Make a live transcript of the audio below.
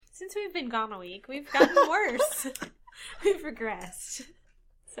Since we've been gone a week, we've gotten worse. We've regressed.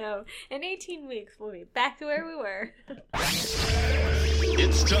 So, in 18 weeks, we'll be back to where we were.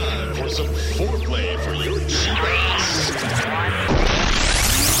 It's time for some foreplay for your cheap ass.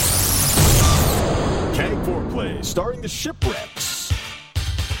 Tag Foreplay, starring the Shipwrecks.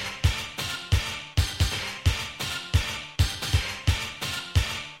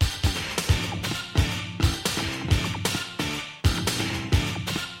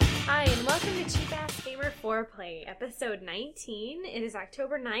 Hi, and welcome to Cheap Ass Gamer Foreplay, episode 19. It is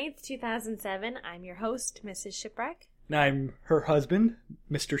October 9th, 2007. I'm your host, Mrs. Shipwreck. And I'm her husband,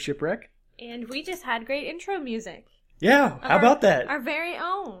 Mr. Shipwreck. And we just had great intro music. Yeah, how about that? Our very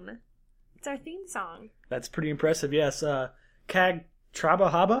own. It's our theme song. That's pretty impressive, yes. Kag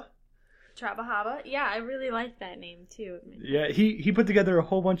Trabahaba? Trabahaba. Yeah, I really like that name, too. Yeah, he put together a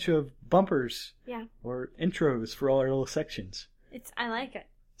whole bunch of bumpers. Yeah. Or intros for all our little sections. I like it.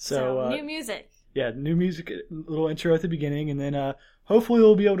 So new music. Yeah, new music, little intro at the beginning, and then hopefully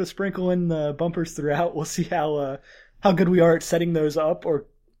we'll be able to sprinkle in the bumpers throughout. We'll see how good we are at setting those up or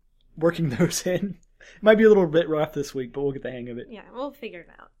working those in. It might be a little bit rough this week, but we'll get the hang of it. Yeah, we'll figure it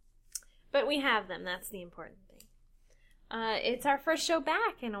out. But we have them. That's the important thing. It's our first show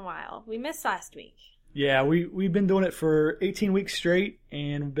back in a while. We missed last week. Yeah, we've been doing it for 18 weeks straight,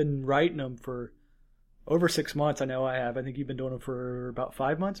 and we've been writing them for over 6 months. I know I have. I think you've been doing them for about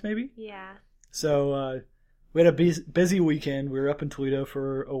 5 months, maybe? Yeah. So we had a busy weekend. We were up in Toledo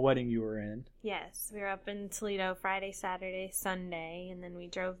for a wedding you were in. Yes, we were up in Toledo Friday, Saturday, Sunday, and then we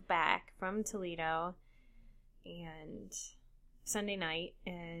drove back from Toledo and Sunday night,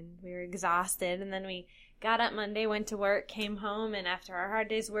 and we were exhausted, and then we got up Monday, went to work, came home, and after our hard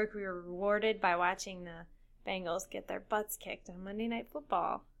day's work, we were rewarded by watching the Bengals get their butts kicked on Monday Night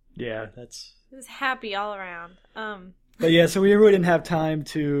Football. Yeah, It was happy all around. But yeah, so we really didn't have time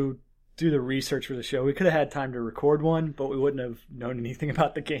to do the research for the show. We could have had time to record one, but we wouldn't have known anything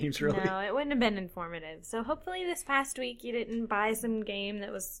about the games, really. No, it wouldn't have been informative. So hopefully this past week you didn't buy some game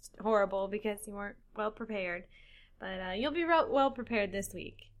that was horrible because you weren't well prepared. But you'll be well prepared this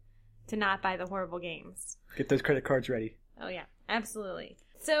week to not buy the horrible games. Get those credit cards ready. Oh, yeah, absolutely.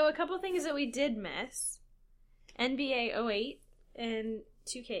 So a couple things that we did miss. NBA 08 and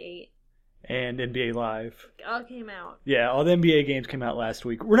 2K8. And NBA Live. All came out. Yeah, all the NBA games came out last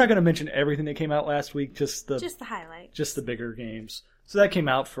week. We're not going to mention everything that came out last week, just the highlights. Just the bigger games. So that came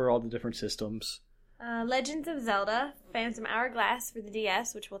out for all the different systems. Legends of Zelda, Phantom Hourglass for the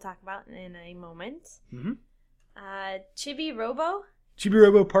DS, which we'll talk about in a moment. Mm-hmm. Chibi Robo. Chibi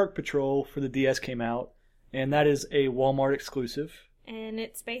Robo Park Patrol for the DS came out, and that is a Walmart exclusive. And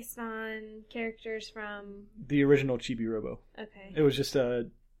it's based on characters from the original Chibi Robo. Okay. It was just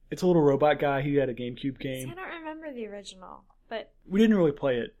it's a little robot guy. He had a GameCube game. See, I don't remember the original, but we didn't really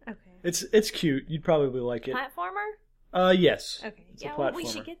play it. Okay. It's cute. You'd probably like it. Platformer? Yes. Okay. It's yeah, a well, we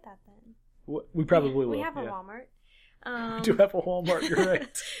should get that then. We probably will. We have a Walmart. We do have a Walmart. You're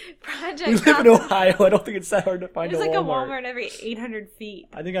right. Project. We live in Ohio. I don't think it's that hard to find a Walmart. There's like a Walmart every 800 feet.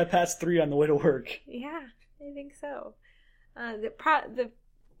 I think I passed 3 on the way to work. Yeah, I think so. The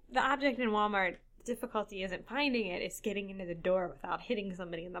object in Walmart difficulty isn't finding it; it's getting into the door without hitting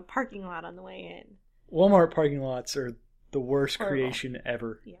somebody in the parking lot on the way in. Walmart parking lots are the worst Horrible. creation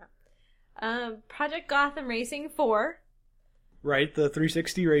ever. Yeah. Project Gotham Racing 4. Right, the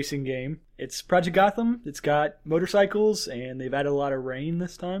 360 racing game. It's Project Gotham. It's got motorcycles, and they've added a lot of rain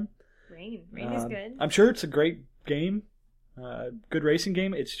this time. Rain is good. I'm sure it's a great game, good racing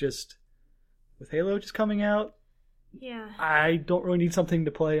game. It's just with Halo just coming out. Yeah. I don't really need something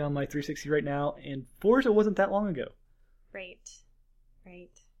to play on my 360 right now, and Forza wasn't that long ago. Right.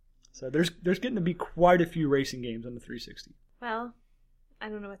 So there's getting to be quite a few racing games on the 360. Well, I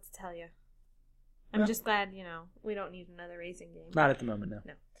don't know what to tell you. I'm just glad, we don't need another racing game. Not at the moment, no.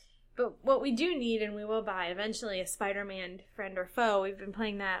 No. But what we do need, and we will buy eventually, is Spider-Man Friend or Foe. We've been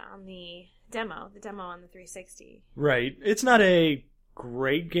playing that on the demo on the 360. Right. It's not a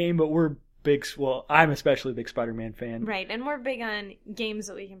great game, but I'm especially a big Spider-Man fan. Right, and we're big on games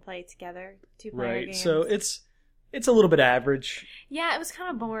that we can play together, two-player games. So it's a little bit average. Yeah, it was kind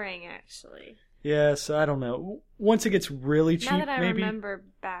of boring, actually. Yeah, so I don't know. Once it gets really cheap, now that I maybe. remember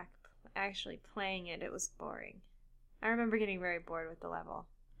back actually playing it, it was boring. I remember getting very bored with the level.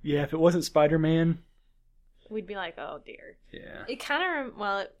 Yeah, if it wasn't Spider-Man, we'd be like, oh dear. Yeah. It kind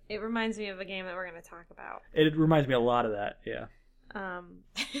of, it reminds me of a game that we're going to talk about. It reminds me a lot of that, yeah.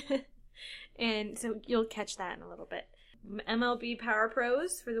 And so you'll catch that in a little bit. MLB Power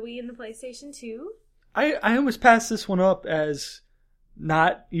Pros for the Wii and the PlayStation 2. I almost passed this one up as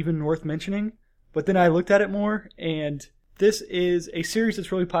not even worth mentioning, but then I looked at it more, and This is a series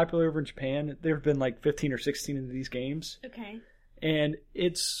that's really popular over in Japan. There have been like 15 or 16 of these games. Okay. And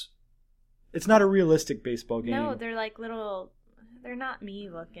it's not a realistic baseball game. No, they're like little... They're not me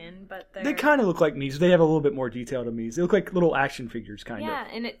looking, but they're... They kind of look like Mii's. They have a little bit more detail to Mii's. They look like little action figures, kind of. Yeah,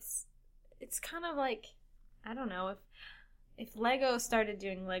 and it's kind of like... I don't know, if Lego started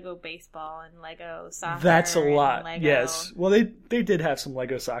doing Lego baseball and Lego soccer... That's a lot, Lego, yes. Well, they did have some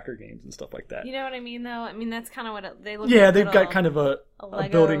Lego soccer games and stuff like that. You know what I mean, though? I mean, that's kind of what they look Yeah, like. they've got kind of a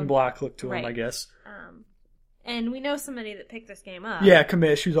Lego, building block look to them, right. I guess. And we know somebody that picked this game up. Yeah,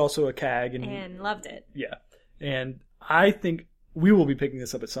 Kamish, who's also a CAG. And loved it. Yeah. And I think we will be picking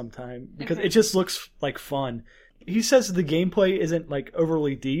this up at some time because Okay. it just looks like fun. He says the gameplay isn't like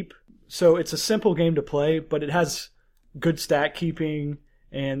overly deep, so it's a simple game to play, but it has good stat keeping,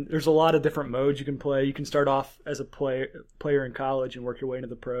 and there's a lot of different modes you can play. You can start off as a player in college and work your way into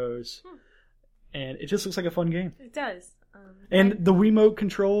the pros. And it just looks like a fun game. It does. And the Wiimote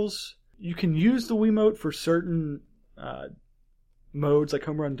controls, you can use the Wiimote for certain modes like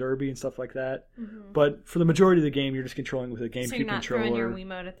Home Run Derby and stuff like that. Mm-hmm. But for the majority of the game, you're just controlling with a GameCube so you're not controller. throwing your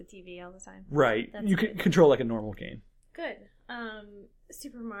Wiimote at the TV all the time. Right. That's you good. can control like a normal game. Good.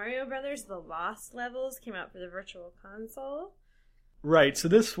 Super Mario Brothers: The Lost Levels came out for the Virtual Console. Right. So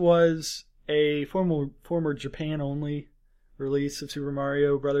this was a former Japan-only release of Super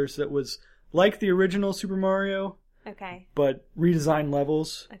Mario Brothers that was like the original Super Mario. Okay. But redesigned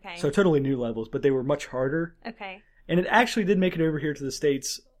levels. Okay. So totally new levels, but they were much harder. Okay. And it actually did make it over here to the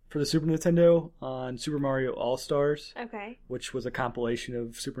States for the Super Nintendo on Super Mario All-Stars. Okay. Which was a compilation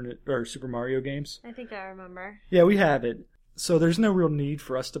of Super Mario games. I think I remember. Yeah, we have it. So there's no real need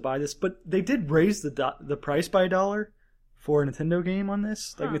for us to buy this, but they did raise the price by $1 for a Nintendo game on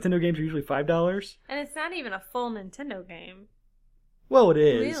this. Like Nintendo games are usually $5. And it's not even a full Nintendo game. Well, it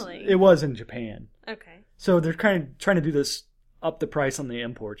is. Really? It was in Japan. Okay. So they're kind of trying to do this up the price on the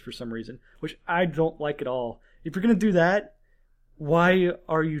imports for some reason, which I don't like at all. If you're going to do that, why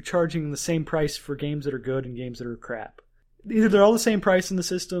are you charging the same price for games that are good and games that are crap? Either they're all the same price in the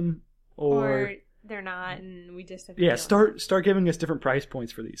system, or they're not, and we just have to start giving us different price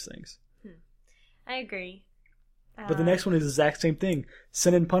points for these things. I agree. But the next one is the exact same thing,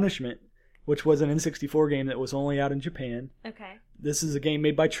 Sin and Punishment, which was an N64 game that was only out in Japan. Okay. This is a game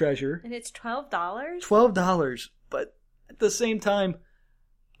made by Treasure. And it's $12? $12, but at the same time,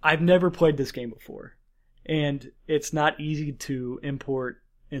 I've never played this game before. And it's not easy to import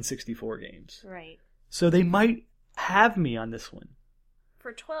N64 games. Right. So they might have me on this one.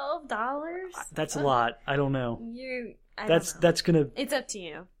 For $12? That's a lot. I don't know. That's gonna. It's up to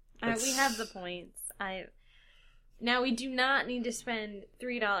you. We have the points. Now we do not need to spend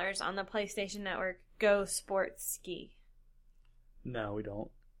 $3 on the PlayStation Network Go Sports Ski. No, we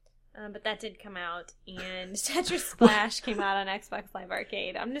don't. But that did come out, and Tetris Splash came out on Xbox Live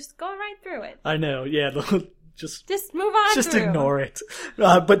Arcade. I'm just going right through it. I know, yeah. Just move on. Just ignore it.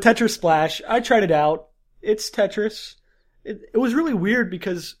 But Tetris Splash, I tried it out. It's Tetris. It was really weird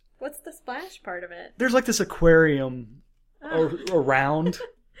because what's the splash part of it? There's like this aquarium around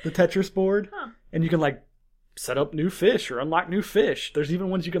the Tetris board, and you can like set up new fish or unlock new fish. There's even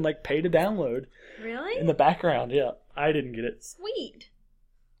ones you can like pay to download. Really? In the background, yeah. I didn't get it. Sweet.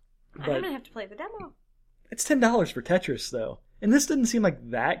 But I'm gonna have to play the demo. It's $10 for Tetris though, and this didn't seem like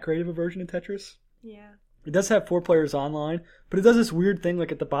that great of a version of Tetris. Yeah. It does have 4 players online, but it does this weird thing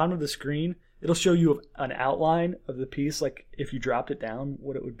like at the bottom of the screen, it'll show you an outline of the piece, like if you dropped it down,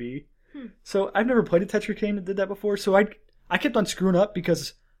 what it would be. So I've never played a Tetris game that did that before, so I kept on screwing up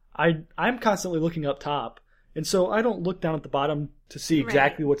because I'm constantly looking up top, and so I don't look down at the bottom to see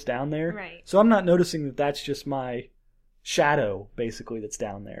exactly what's down there. Right. So I'm not noticing that that's just my shadow, basically, that's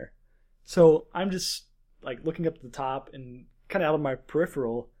down there. So I'm just like looking up at the top and kind of out of my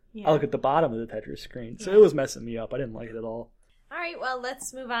peripheral, I look at the bottom of the Tetris screen. So it was messing me up. I didn't like it at all. All right, well,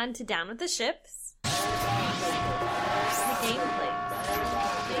 let's move on to Down with the Ships. The gameplay.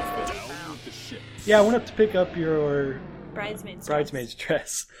 Yeah, I went up to pick up your Bridesmaid's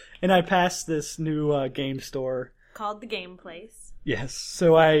dress, and I passed this new game store called the Game Place. Yes,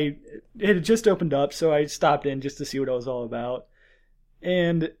 so it had just opened up, so I stopped in just to see what it was all about.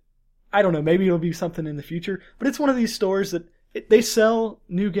 And I don't know, maybe it'll be something in the future, but it's one of these stores that they sell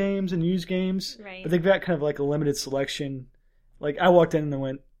new games and used games, right. But they've got kind of like a limited selection. Like I walked in and I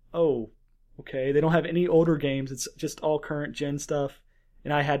went, oh, okay, they don't have any older games. It's just all current gen stuff.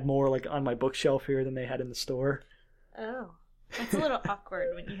 And I had more like on my bookshelf here than they had in the store. Oh, that's a little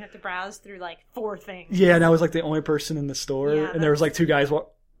awkward when you have to browse through like 4 things. Yeah, and I was like the only person in the store, yeah, and there was like 2 guys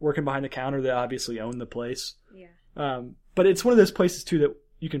working behind the counter that obviously owned the place. Yeah. But it's one of those places too that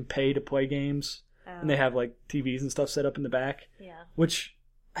you can pay to play games. and they have like TVs and stuff set up in the back. Yeah. Which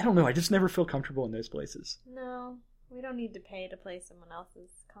I don't know. I just never feel comfortable in those places. No, we don't need to pay to play someone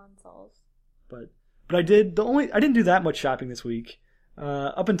else's consoles. But I didn't do that much shopping this week.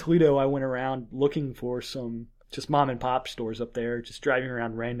 Up in Toledo, I went around looking for some just mom and pop stores up there, just driving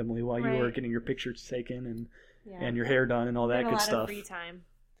around randomly while you were getting your pictures taken and your hair done and all that good stuff. A lot of free time.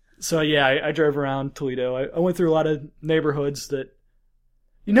 So yeah, I drove around Toledo. I went through a lot of neighborhoods that,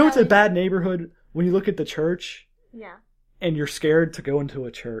 it's a bad neighborhood when you look at the church. Yeah. And you're scared to go into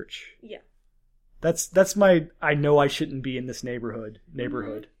a church. Yeah. That's my, I know I shouldn't be in this neighborhood.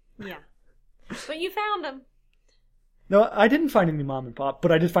 Mm-hmm. Yeah. But you found them. No, I didn't find any mom and pop,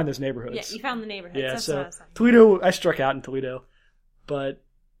 but I did find those neighborhoods. Yeah, you found the neighborhoods. Yeah, that's so what I was saying. Toledo, I struck out in Toledo. But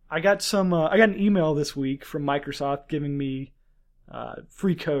I got an email this week from Microsoft giving me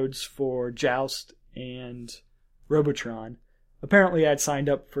free codes for Joust and Robotron. Apparently, I'd signed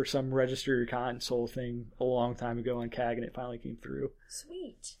up for some register your console thing a long time ago on CAG, and it finally came through.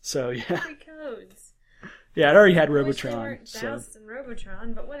 Sweet. So, yeah. Free codes. Yeah, I'd already had I Robotron. wish they weren't Joust and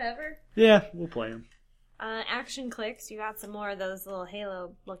Robotron, but whatever. Yeah, we'll play them. Action Clicks, you got some more of those little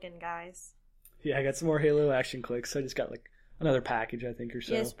Halo-looking guys. Yeah, I got some more Halo Action Clicks. I just got like another package, I think, or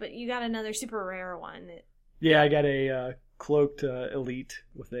so. Yes, but you got another super rare one. Yeah, I got a cloaked Elite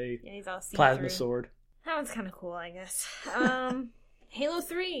with a he's all see-through. plasma sword. That one's kind of cool, I guess. Halo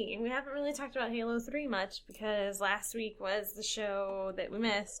 3. We haven't really talked about Halo 3 much because last week was the show that we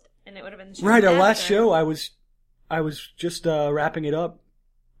missed, and it would have been the show right, our after. last show, I was just wrapping it up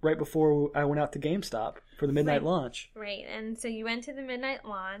right before I went out to GameStop for the midnight launch. Right, and so you went to the midnight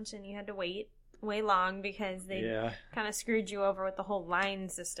launch, and you had to wait way long because they kind of screwed you over with the whole line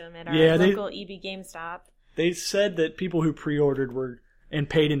system at our local EB GameStop. They said that people who pre-ordered and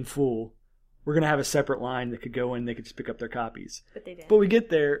paid in full were going to have a separate line that could go in, they could just pick up their copies. But they didn't. But we get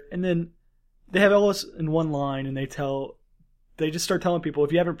there, and then they have all us in one line, and they just start telling people,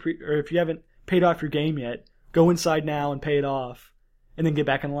 if you haven't paid off your game yet, go inside now and pay it off, and then get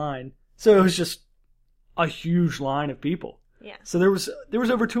back in line. So it was just a huge line of people. Yeah. So there was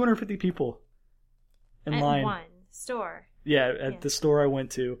over 250 people in line. At one store. Yeah, at the store I went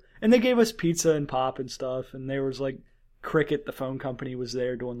to. And they gave us pizza and pop and stuff, and there was like Cricket, the phone company, was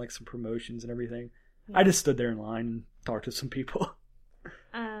there doing like some promotions and everything. Yeah. I just stood there in line and talked to some people.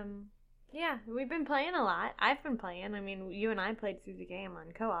 Yeah, we've been playing a lot. I've been playing. I mean, you and I played through the game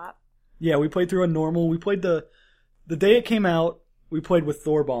on co-op. Yeah, we played through on normal. We played the day it came out, we played with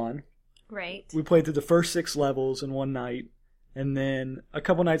Thorbon. Right. We played through the first 6 levels in one night. And then a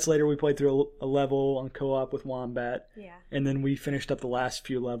couple nights later, we played through a level on co-op with Wombat. Yeah. And then we finished up the last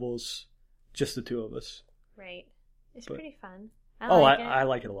few levels, just the two of us. Right. It's pretty fun. I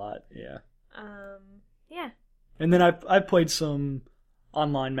like it a lot, yeah. Yeah. And then I've played some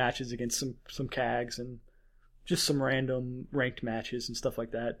online matches against some CAGs and just some random ranked matches and stuff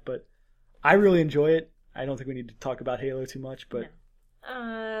like that. But I really enjoy it. I don't think we need to talk about Halo too much, but...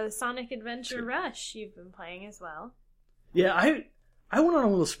 No. Sonic Adventure Rush you've been playing as well. Yeah, I went on a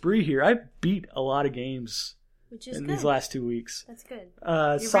little spree here. I beat a lot of games these last 2 weeks. That's good.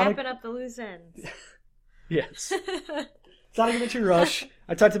 You're wrapping up the loose ends. Yes. Sonic Adventure Rush.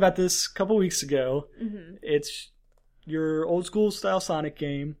 I talked about this a couple weeks ago. Mm-hmm. It's your old school style Sonic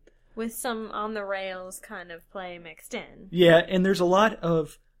game. With some on the rails kind of play mixed in. Yeah, and there's a lot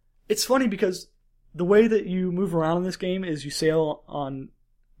of... It's funny because the way that you move around in this game is you sail on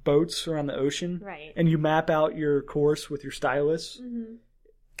boats around the ocean. Right. And you map out your course with your stylus. Mm-hmm.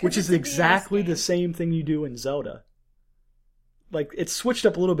 Which is exactly the same thing you do in Zelda. Like, it's switched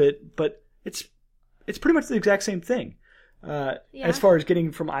up a little bit, but it's pretty much the exact same thing. As far as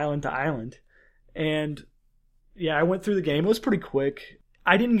getting from island to island. And, yeah, I went through the game. It was pretty quick.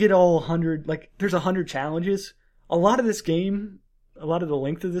 I didn't get all 100, like, there's 100 challenges. A lot of the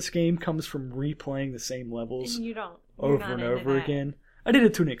length of this game comes from replaying the same levels over and over again. I did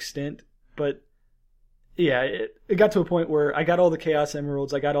it to an extent, but yeah, it got to a point where I got all the Chaos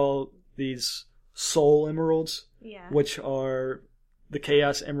Emeralds. I got all these Soul Emeralds, which are the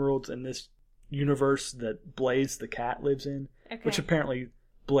Chaos Emeralds in this universe that Blaze the cat lives in, which apparently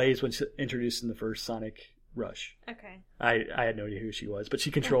Blaze was introduced in the first Sonic Rush. Okay. I had no idea who she was, but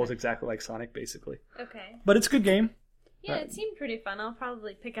she controls exactly like Sonic, basically. Okay. But it's a good game. Yeah, it seemed pretty fun. I'll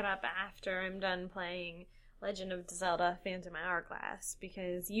probably pick it up after I'm done playing Legend of Zelda Phantom Hourglass,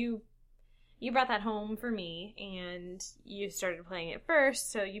 because you brought that home for me, and you started playing it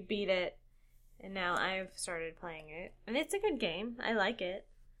first, so you beat it, and now I've started playing it. And it's a good game. I like it.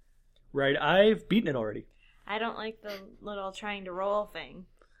 Right, I've beaten it already. I don't like the little trying to roll thing.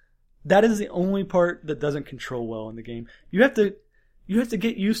 That is the only part that doesn't control well in the game. You have to you have to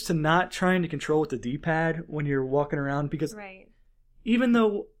get used to not trying to control with the D-pad when you're walking around, because Right. even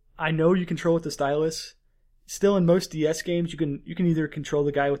though I know you control with the stylus, still in most DS games you can either control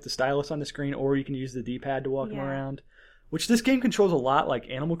the guy with the stylus on the screen or you can use the D-pad to walk him around, which this game controls a lot like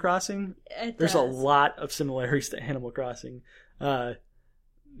Animal Crossing. There's a lot of similarities to Animal Crossing.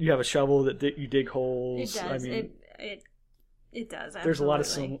 You have a shovel that you dig holes. It does. I mean, it does. Absolutely. There's a lot of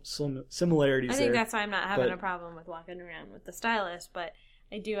similarities there. I think that's why I'm not having a problem with walking around with the stylus, but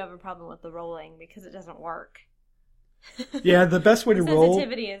I do have a problem with the rolling because it doesn't work. Yeah, the best way to roll...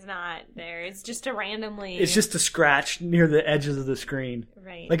 sensitivity is not there. It's just to randomly... It's just to scratch near the edges of the screen.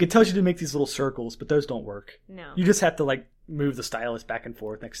 Right. Like, it tells you to make these little circles, but those don't work. No. You just have to, like, move the stylus back and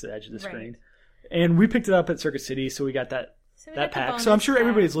forth next to the edge of the screen. And we picked it up at Circuit City, so we got that pack. So I'm sure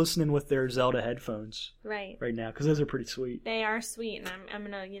everybody's listening with their Zelda headphones right now, because those are pretty sweet. They are sweet, and I'm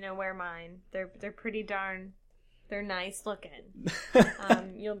gonna wear mine. They're pretty darn... They're nice looking.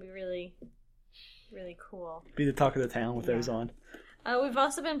 You'll be really... really cool. Be the talk of the town with those on. We've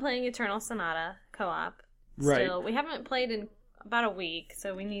also been playing Eternal Sonata co-op. Right. Still. We haven't played in about a week,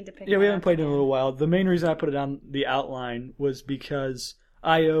 so we need to pick it up. Yeah, we haven't played in a little while. The main reason I put it on the outline was because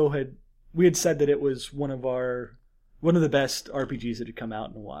we had said that it was one of the best RPGs that had come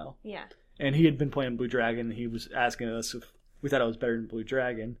out in a while. Yeah. And he had been playing Blue Dragon, and he was asking us if we thought it was better than Blue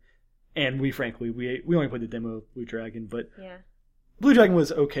Dragon. And we only played the demo of Blue Dragon, but Blue Dragon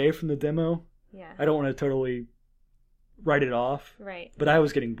was okay from the demo. Yeah. I don't want to totally write it off. Right. But I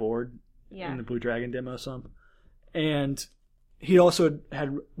was getting bored in the Blue Dragon demo some. And he also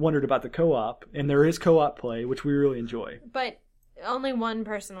had wondered about the co-op, and there is co-op play, which we really enjoy. But only one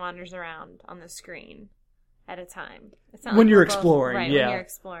person wanders around on the screen at a time. It's not when like you're we're both, exploring, right, yeah. When you're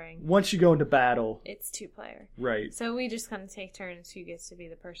exploring. Once you go into battle. It's 2-player. Right. So we just kind of take turns who gets to be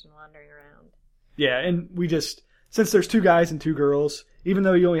the person wandering around. Yeah, and we just... Since there's 2 guys and 2 girls, even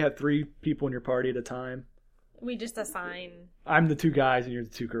though you only have 3 people in your party at a time... We just assign... I'm the 2 guys and you're the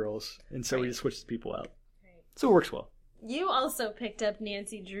 2 girls. And so we just switch the people out. Right. So it works well. You also picked up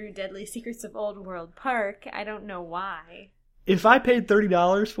Nancy Drew Deadly Secrets of Old World Park. I don't know why. If I paid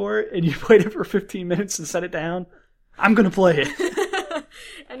 $30 for it and you played it for 15 minutes and set it down, I'm going to play it.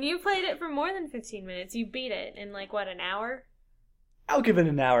 And you played it for more than 15 minutes. You beat it in an hour? I'll give it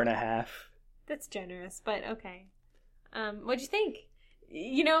an hour and a half. That's generous, but okay. What'd you think?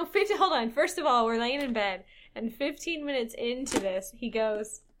 Hold on. First of all, we're laying in bed, and 15 minutes into this, he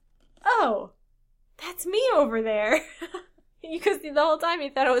goes, "Oh, that's me over there." Because the whole time he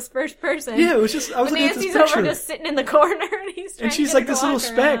thought it was first person. Yeah, it was just, I was looking at this Nancy's picture. over just sitting in the corner, and she's like this little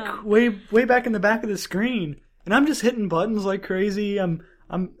speck way back in the back of the screen, and I'm just hitting buttons like crazy. I'm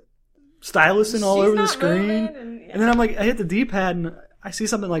stylusing all over the screen, and then I'm like, I hit the D-pad, and I see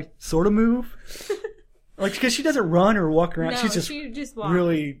something like sort of move. Like, because she doesn't run or walk around. No, She's she just walks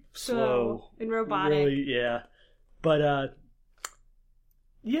really slow. And robotic. Really, yeah. But,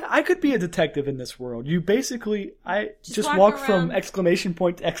 yeah, I could be a detective in this world. You basically, just walk from exclamation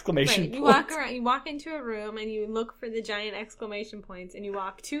point to exclamation point. You walk around, you walk into a room and you look for the giant exclamation points and you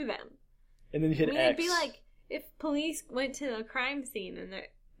walk to them. And then you hit X. It'd be like if police went to a crime scene and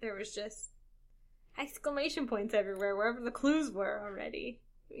there was just exclamation points everywhere, wherever the clues were already.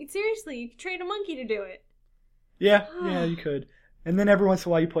 I mean, seriously, you could train a monkey to do it. Yeah, you could. And then every once in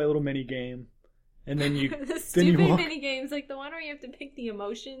a while you play a little mini game. And then you the stupid mini games, like the one where you have to pick the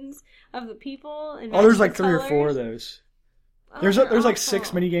emotions of the people. And there's like 3 or 4 of those. There's awful. like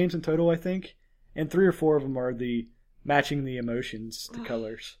 6 mini games in total, I think, and 3 or 4 of them are the matching the emotions to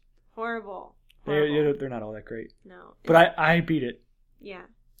colors. Horrible. They're not all that great. No, but I beat it. Yeah.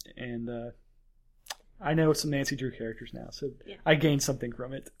 And I know some Nancy Drew characters now, so yeah. I gained something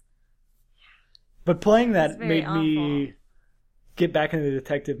from it. But playing that made me get back into the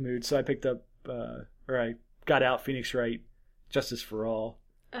detective mood, so I picked up, I got out Phoenix Wright, Justice for All.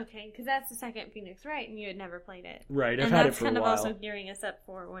 Okay, because that's the second Phoenix Wright, and you had never played it. Right, I've had it for a while. And that's kind of also gearing us up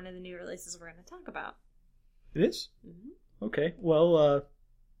for one of the new releases we're going to talk about. It is? Mm-hmm. Okay, well,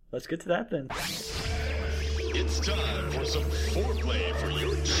 let's get to that then. It's time for some foreplay for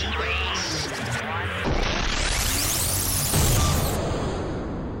your cheap ass.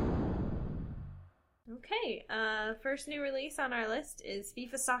 Okay, first new release on our list is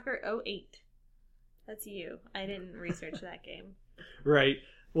FIFA Soccer 08. That's you. I didn't research that game. Right.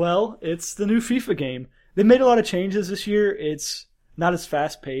 Well, it's the new FIFA game. They made a lot of changes this year. It's not as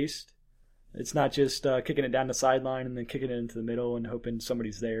fast-paced. It's not just kicking it down the sideline and then kicking it into the middle and hoping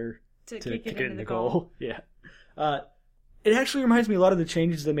somebody's there to kick it in the goal. Yeah. It actually reminds me a lot of the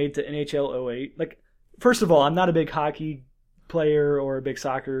changes they made to NHL 08. Like, first of all, I'm not a big hockey player or a big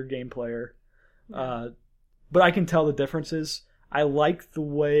soccer game player. But I can tell the differences. I like the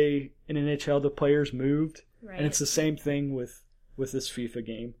way in NHL the players moved, Right. and it's the same thing with this FIFA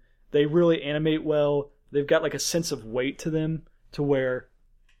game. They really animate well. They've got like a sense of weight to them, to where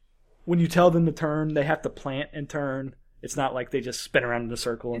when you tell them to turn, they have to plant and turn. It's not like they just spin around in a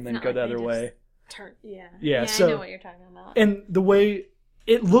circle and It's then not go like the they other just way. Turn. Yeah. Yeah, I so- know what you're talking about. And the way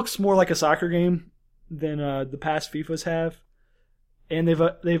it looks more like a soccer game than the past FIFAs have, and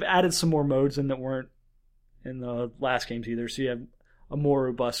they've added some more modes in that weren't in the last games either. So you have a more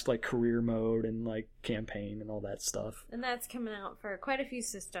robust like career mode and like campaign and all that stuff. And that's coming out for quite a few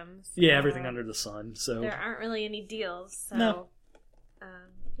systems. Yeah, everything under the sun. So There aren't really any deals. So, No.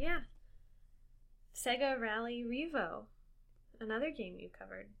 Yeah. Sega Rally Revo. Another game you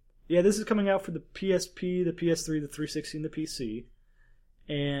covered. yeah, this is coming out for the PSP, the PS3, the 360, and the PC,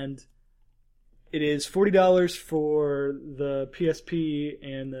 and it is $40 for the PSP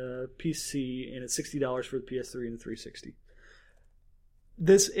and the PC, and it's $60 for the PS3 and the 360.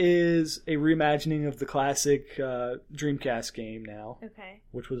 This is a reimagining of the classic Dreamcast game now, Okay.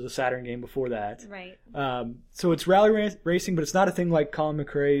 which was a Saturn game before that. Right. So it's rally racing, but it's not a thing like Colin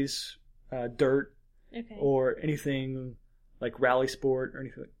McRae's Dirt Okay. or anything like Rally Sport or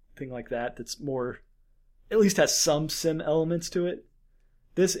anything like that. That's more, at least has some sim elements to it.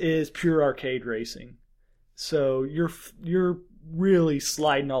 This is pure arcade racing, so you're really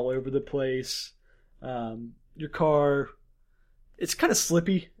sliding all over the place. Your car, it's kind of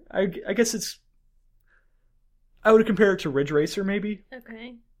slippy. I guess I would compare it to Ridge Racer maybe,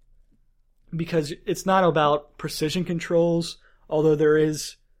 Okay. because it's not about precision controls, although there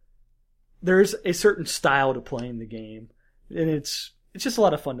is a certain style to playing the game, and it's just a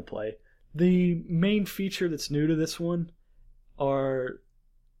lot of fun to play. The main feature that's new to this one are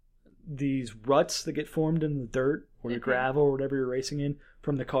these ruts that get formed in the dirt or the Okay. gravel or whatever you're racing in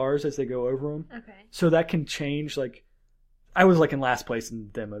from the cars as they go over them. Okay. So that can change. Like, I was like in last place in the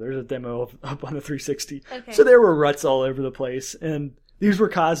demo. There's a demo up on the 360. Okay. So there were ruts all over the place, and these were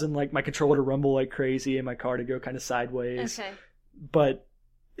causing like my controller to rumble like crazy and my car to go kind of sideways. Okay. But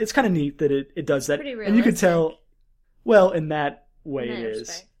it's kind of neat that it does that, Pretty and you can realistic. tell. Well, in that way, In that it is.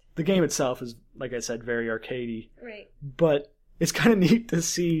 respect. The game itself is, like I said, very arcadey, Right. but it's kind of neat to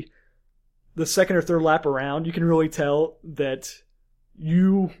see the second or third lap around. You can really tell that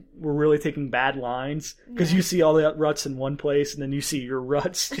you were really taking bad lines because Yeah. you see all the ruts in one place and then you see your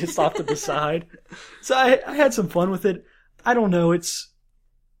ruts just off to the side. So I had some fun with it. I don't know. It's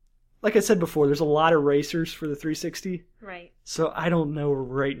like I said before, there's a lot of racers for the 360. Right. So I don't know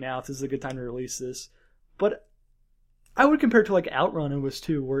right now if this is a good time to release this. But I would compare it to like Outrun it was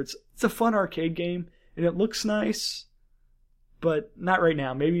too, where it's a fun arcade game and it looks nice, but not right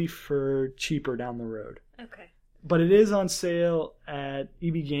now. Maybe for cheaper down the road. Okay. But it is on sale at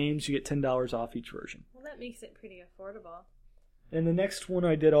EB Games. You get $10 off each version. Well, that makes it pretty affordable. And the next one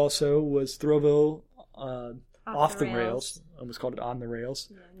I did also was Throwville Off the Rails. I almost called it On the Rails.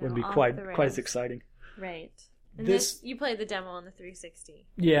 Yeah, no, Wouldn't be Off quite the as Rails. exciting. Right. And This- you played the demo on the 360.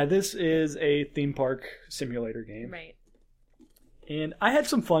 Yeah, this is a theme park simulator game. Right. And I had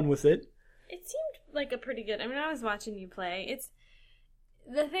some fun with it. It seemed like a pretty good. I mean, I was watching you play. It's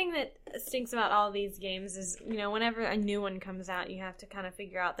the thing that stinks about all these games is, whenever a new one comes out, you have to kind of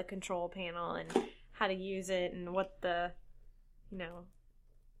figure out the control panel and how to use it and what the,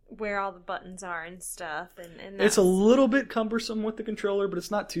 where all the buttons are and stuff. And It's a little bit cumbersome with the controller, but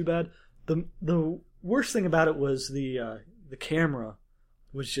it's not too bad. The worst thing about it was the camera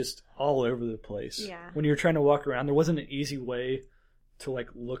was just all over the place. Yeah. When you were trying to walk around, there wasn't an easy way to like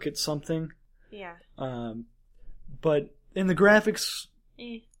look at something. yeah. But in the graphics,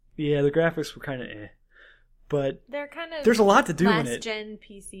 Eh. yeah, the graphics were kind of eh. But They're kind of there's a lot to do in last it. gen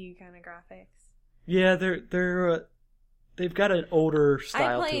PC kind of graphics. Yeah, they've got an older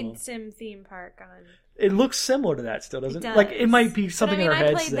style I to them. played Sim Theme Park on. It looks similar to that still, doesn't it? It Like it does. might be something but, in our I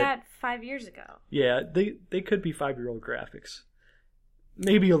heads played that 5 years ago. Yeah, they could be 5-year-old graphics.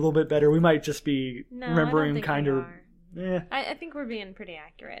 Maybe a little bit better. We might just be No, remembering I don't think kind we of. are. Yeah. I think we're being pretty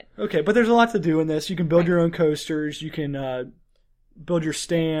accurate. Okay, but there's a lot to do in this. You can build Right. your own coasters. You can build your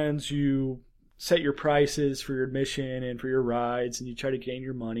stands. You set your prices for your admission and for your rides, and you try to gain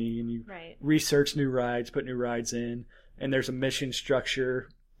your money, and you Right. research new rides, put new rides in, and there's a mission structure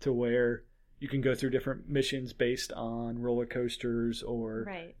to where you can go through different missions based on roller coasters or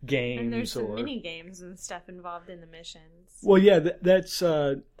Right. games And there's some or mini games and stuff involved in the missions. well, yeah, that's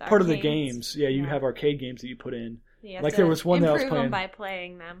part of the arcades. games. Yeah, you Yeah. have arcade games that you put in. You have like to there was one that I was improve them playing. by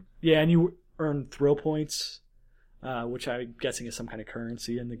playing them. Yeah, and you earn thrill points, which I'm guessing is some kind of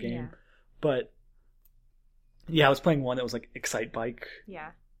currency in the game. Yeah. But yeah, I was playing one that was like Excite Bike.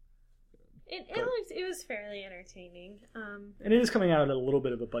 Yeah. It was fairly entertaining. And it is coming out at a little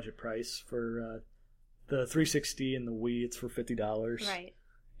bit of a budget price for the 360 and the Wii. It's for $50. Right.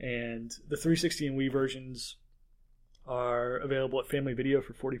 And the 360 and Wii versions are available at Family Video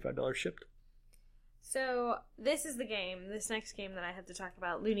for $45 shipped. So this is the game. This next game that I have to talk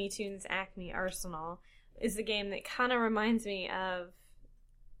about, Looney Tunes Acme Arsenal, is the game that kind of reminds me of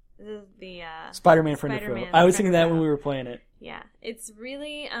the Spider-Man Friend of Foe. I was thinking that when we were playing it. Yeah, it's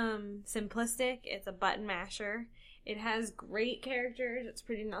really simplistic. It's a button masher. It has great characters. It's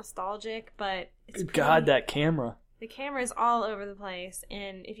pretty nostalgic, but it's Good God, that camera. The camera is all over the place,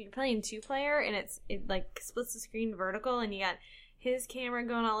 and if you're playing 2-player and it like splits the screen vertical, and you got his camera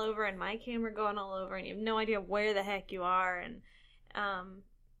going all over and my camera going all over, and you have no idea where the heck you are, and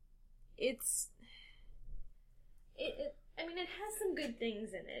it has some good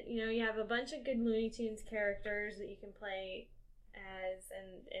things in it. You know, you have a bunch of good Looney Tunes characters that you can play as,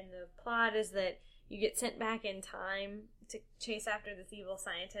 and the plot is that you get sent back in time to chase after this evil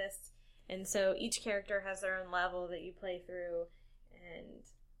scientist, and so each character has their own level that you play through, and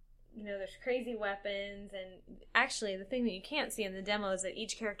you know, there's crazy weapons, and actually the thing that you can't see in the demo is that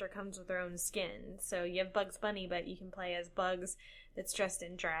each character comes with their own skin. So you have Bugs Bunny, but you can play as Bugs that's dressed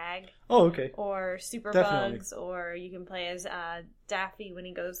in drag. Oh, okay. Or Super Definitely. Bugs, or you can play as Daffy when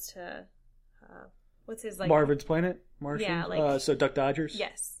he goes to what's his like Marvin's Planet? Martians? Yeah, like so Duck Dodgers?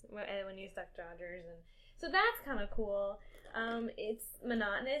 Yes, when he's Duck Dodgers, and so that's kind of cool. It's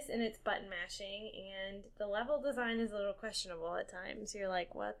monotonous and it's button mashing, and the level design is a little questionable at times. You're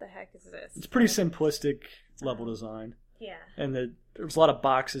like, what the heck is this? It's pretty simplistic level design. Yeah. And there's a lot of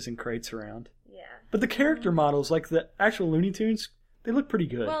boxes and crates around. Yeah. But the character models, like the actual Looney Tunes, they look pretty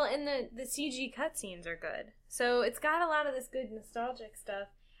good. Well, and the CG cutscenes are good. So it's got a lot of this good nostalgic stuff.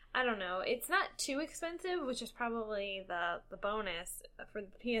 I don't know. It's not too expensive, which is probably the bonus. For the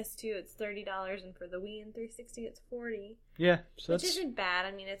PS2, it's $30, and for the Wii and 360, it's $40. Yeah, so which isn't bad.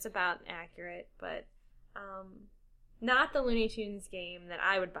 I mean, it's about accurate, but not the Looney Tunes game that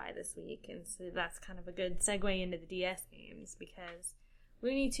I would buy this week. And so that's kind of a good segue into the DS games, because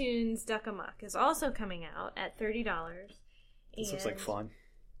Looney Tunes Duck Amuck is also coming out at $30. This looks like fun.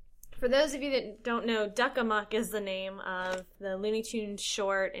 For those of you that don't know, Duck Amuck is the name of the Looney Tunes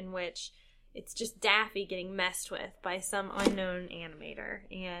short in which it's just Daffy getting messed with by some unknown animator.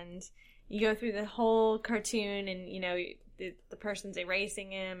 And you go through the whole cartoon, and, you know, the person's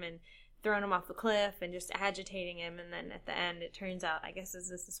erasing him and throwing him off the cliff and just agitating him. And then at the end, it turns out, I guess, is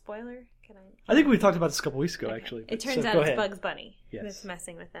this a spoiler? I think we talked about this a couple weeks ago, okay. actually. It turns out it's Bugs Bunny yes. that's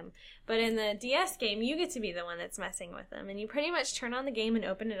messing with him. But in the DS game, you get to be the one that's messing with him. And you pretty much turn on the game and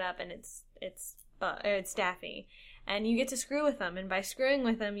open it up, and it's Daffy. And you get to screw with him. And by screwing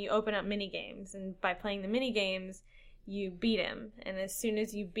with him, you open up mini games. And by playing the mini games, you beat him. And as soon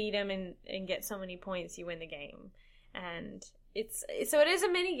as you beat him and get so many points, you win the game. And it is a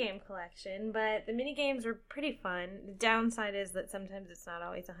mini game collection, but the mini games are pretty fun. The downside is that sometimes it's not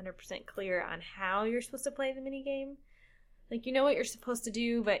always 100% clear on how you're supposed to play the mini game. Like, you know what you're supposed to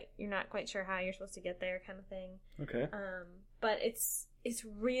do, but you're not quite sure how you're supposed to get there, kind of thing. Okay. But it's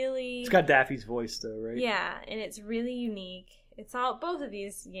really... It's got Daffy's voice, though, right? Yeah, and it's really unique. Both of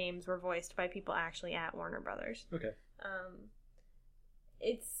these games were voiced by people actually at Warner Brothers. Okay.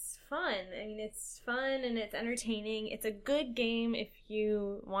 It's fun. I mean, it's fun and it's entertaining. It's a good game if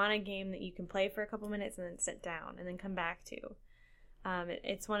you want a game that you can play for a couple minutes and then sit down and then come back to.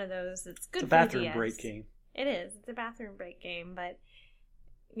 It's one of those that's good for the DS. It's a bathroom break game. It is. It's a bathroom break game, but,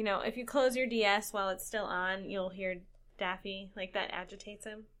 you know, if you close your DS while it's still on, you'll hear Daffy. Like, that agitates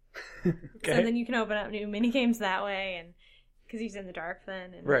him. Okay. So then you can open up new mini games that way, and because he's in the dark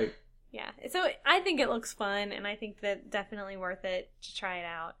then. And, right. Yeah. So I think it looks fun, and I think that definitely worth it to try it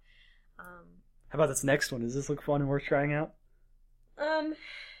out. How about this next one? Does this look fun and worth trying out?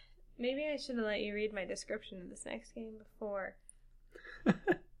 Maybe I should have let you read my description of this next game before.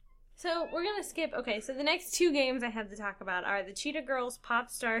 So we're going to skip. Okay, so the next two games I have to talk about are the Cheetah Girls Pop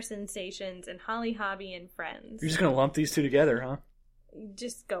Star Sensations and Holly Hobby and Friends. You're just going to lump these two together, huh?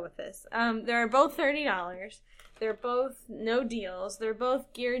 Just go with this. They're both $30. They're both no deals. They're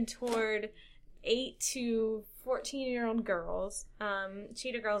both geared toward 8 to 14-year-old girls.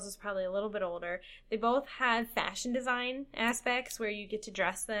 Cheetah Girls is probably a little bit older. They both have fashion design aspects where you get to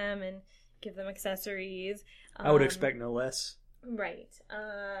dress them and give them accessories. I would expect no less. Right.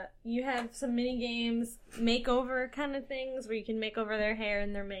 You have some mini games, makeover kind of things where you can make over their hair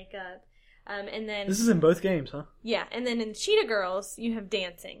and their makeup. And then this is in both games, huh? Yeah, and then in Cheetah Girls, you have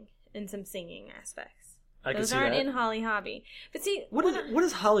dancing and some singing aspects. Those aren't in Holly Hobby. But see, what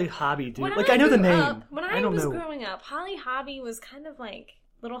does Holly Hobby do? Like, I know the name. When I was growing up, Holly Hobby was kind of like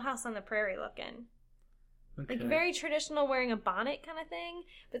Little House on the Prairie looking. Okay. Like very traditional, wearing a bonnet kind of thing.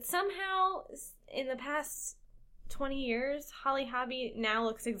 But somehow, in the past 20 years, Holly Hobbie now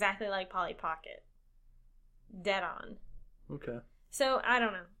looks exactly like Polly Pocket. Dead on. Okay. So, I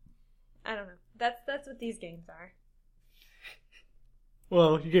don't know. That's what these games are.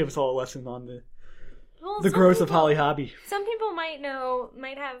 Well, you gave us all a lesson on the Some growth of people- Holly Hobbie. Some people might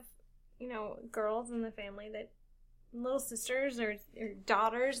have, girls in the family that, little sisters or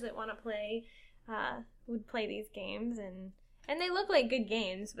daughters that want to play, would play these games, and they look like good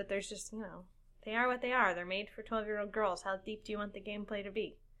games, but there's just, they are what they are. They're made for 12-year-old girls. How deep do you want the gameplay to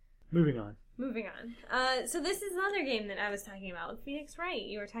be? Moving on. So this is another game that I was talking about with Phoenix Wright.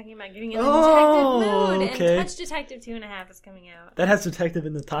 You were talking about getting in the Oh, detective mood, okay. and Touch Detective 2.5 is coming out. That has detective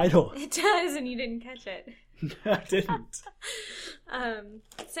in the title. It does, and you didn't catch it. I didn't.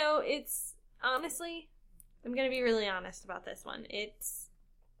 So it's, honestly, I'm going to be really honest about this one. It's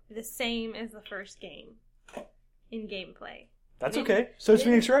the same as the first game in gameplay. That's okay. So it's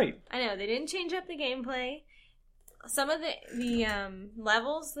Phoenix Wright. I know, they didn't change up the gameplay. Some of the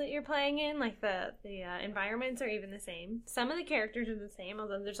levels that you're playing in, like the environments, are even the same. Some of the characters are the same,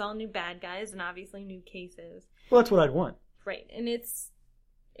 although there's all new bad guys and obviously new cases. Well, that's what I'd want. Right, and it's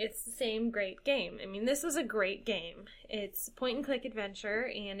the same great game. I mean, this was a great game. It's a point-and-click adventure,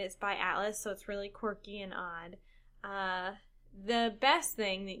 and it's by Atlas, so it's really quirky and odd. The best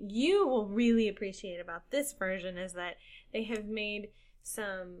thing that you will really appreciate about this version is that they have made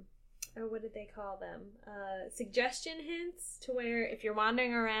some... what did they call them? Suggestion hints, to where if you're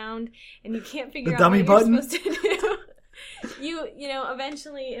wandering around and you can't figure The out dummy what button? you're supposed to do,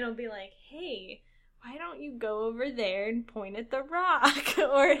 eventually it'll be like, hey, why don't you go over there and point at the rock?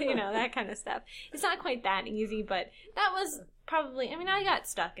 Or, that kind of stuff. It's not quite that easy, but that was probably, I got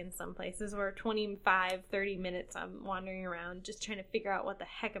stuck in some places where 25, 30 minutes I'm wandering around just trying to figure out what the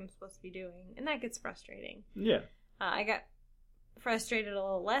heck I'm supposed to be doing. And that gets frustrating. Yeah. I got frustrated a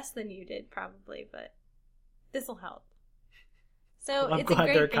little less than you did, probably, but this will help. So I'm it's a glad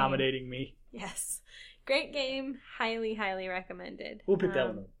great they're game. accommodating me. Yes, great game. Highly, highly recommended. We'll pick that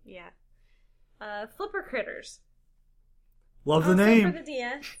one up. Yeah. Flipper Critters. Love the Also name. for the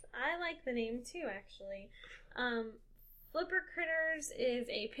DS. I like the name too, actually. Flipper Critters is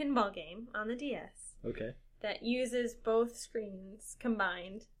a pinball game on the DS Okay. that uses both screens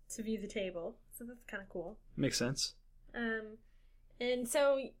combined to view the table. So that's kind of cool. Makes sense. And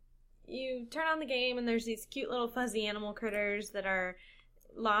so you turn on the game, and there's these cute little fuzzy animal critters that are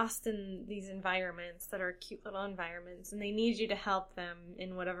lost in these environments that are cute little environments, and they need you to help them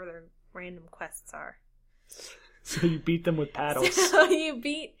in whatever their random quests are. So you beat them with paddles. So you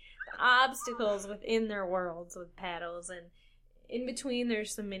beat the obstacles within their worlds with paddles, and in between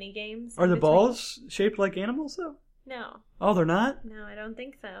there's some mini games. Are in the between. balls shaped like animals, though? No. Oh, they're not? No, I don't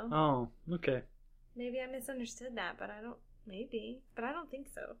think so. Oh, okay. Maybe I misunderstood that, but I don't think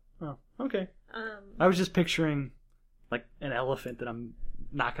so. Oh, okay. I was just picturing, like, an elephant that I'm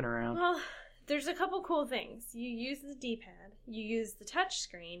knocking around. Well, there's a couple cool things. You use the D-pad, you use the touch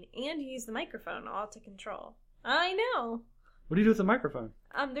screen, and you use the microphone all to control. I know. What do you do with the microphone?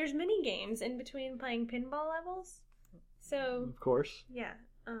 There's mini games in between playing pinball levels. So, Of course. yeah.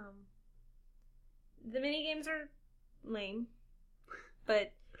 The mini games are lame,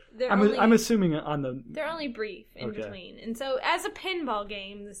 but I'm assuming they're only brief in Okay. between. And so as a pinball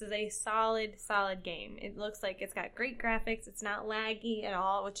game, this is a solid game. It looks like it's got great graphics. It's not laggy at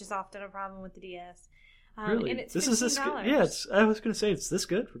all, which is often a problem with the DS. Really? And it's this $15. is this good? Yeah, I was going to say it's this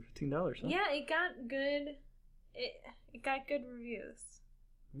good for $15. Huh? Yeah, it got good. It got good reviews.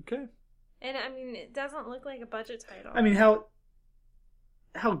 Okay. And it doesn't look like a budget title.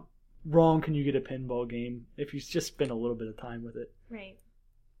 How wrong can you get a pinball game if you just spend a little bit of time with it? Right.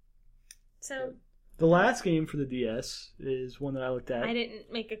 So The last game for the DS is one that I looked at. I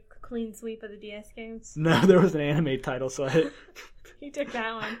didn't make a clean sweep of the DS games. No, there was an anime title, so I You took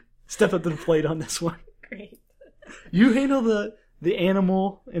that one. stepped up to the plate on this one. Great. You handle the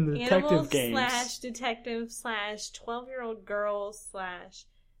animal and the detective Animal games. / detective / 12-year-old girl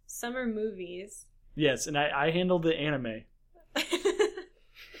 / summer movies. Yes, and I handle the anime.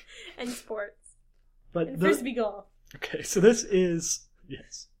 And sports. But And frisbee golf. Okay, so this is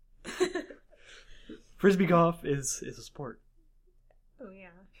yes. Frisbee golf is a sport. Oh, yeah.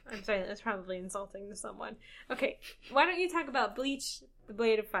 I'm sorry, that's probably insulting to someone. Okay, why don't you talk about Bleach, the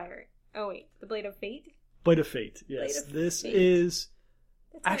Blade of Fire? Oh, wait, the Blade of Fate? Blade of Fate, yes. Blade of This Fate. is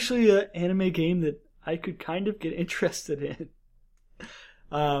That's actually an anime game that I could kind of get interested in.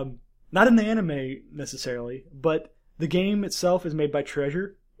 Not in the anime necessarily, but the game itself is made by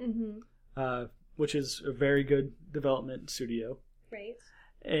Treasure, Mm-hmm. which is a very good development studio. Right.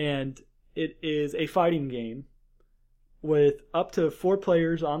 And it is a fighting game with up to 4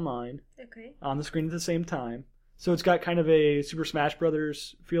 players online Okay. on the screen at the same time. So it's got kind of a Super Smash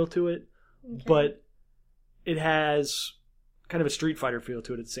Brothers feel to it, Okay. but it has kind of a Street Fighter feel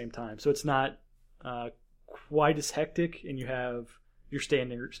to it at the same time. So it's not quite as hectic, and you have your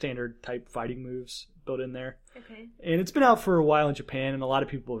standard type fighting moves built in there. Okay. And it's been out for a while in Japan, and a lot of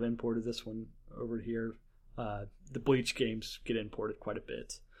people have imported this one over here. The Bleach games get imported quite a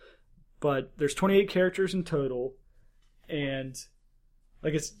bit. But there's 28 characters in total, and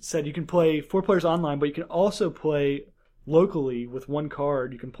like I said, you can play 4 players online, but you can also play locally with 1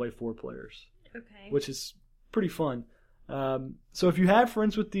 card. You can play 4 players, Okay. which is pretty fun. So if you have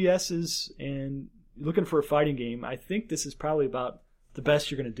friends with DSs and you're looking for a fighting game, I think this is probably about the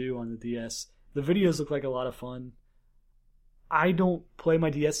best you're going to do on the DS. The videos look like a lot of fun. I don't play my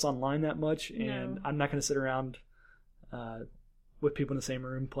DS online that much, and No. I'm not going to sit around with people in the same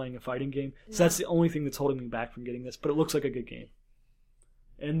room playing a fighting game. So No. that's the only thing that's holding me back from getting this, but it looks like a good game.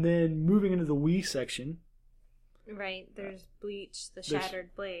 And then moving into the Wii section, Right. There's Bleach, the There's-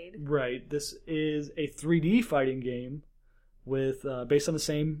 Shattered Blade. right, this is a 3D fighting game with based on the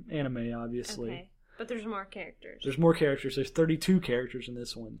same anime, obviously. Okay. But there's more characters. There's more characters. There's 32 characters in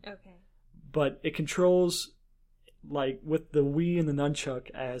this one. Okay. But it controls, like, with the Wii and the Nunchuck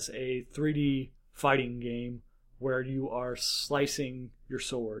as a 3D fighting game where you are slicing your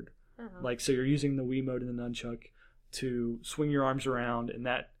sword. Uh-huh. Like, so you're using the Wii mode in the Nunchuck to swing your arms around, and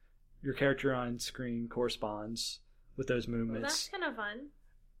that your character on screen corresponds with those Well, movements. that's kind of fun.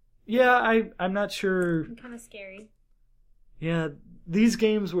 Yeah, I'm not sure. And kind of scary. Yeah, these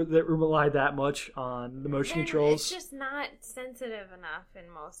games that rely that much on the motion controls. It's just not sensitive enough in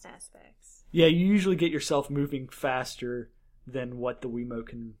most aspects. Yeah, you usually get yourself moving faster than what the Wiimote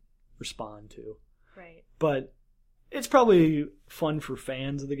can respond to. Right. But it's probably fun for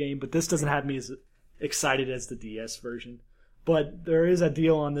fans of the game, but this doesn't have me as excited as the DS version. But there is a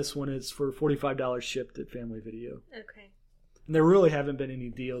deal on this one. It's for $45 shipped at Family Video. Okay. And there really haven't been any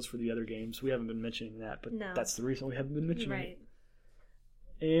deals for the other games. We haven't been mentioning that, but No. that's the reason we haven't been mentioning Right.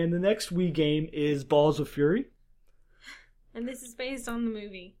 it. And the next Wii game is Balls of Fury. And this is based on the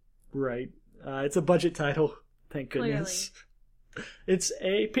movie. Right. It's a budget title, thank goodness. It's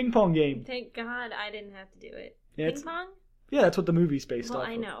a ping pong game. Thank God I didn't have to do it. Yeah, Ping it's- pong? Yeah, that's what the movie's based Well, off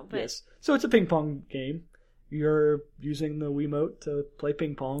I of. know, but- Yes. So it's a ping pong game. You're using the Wiimote to play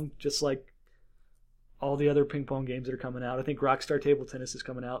ping pong, just like all the other ping pong games that are coming out. I think Rockstar Table Tennis is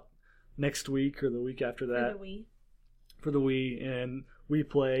coming out next week or the week after that For the Wii. for the Wii, and Wii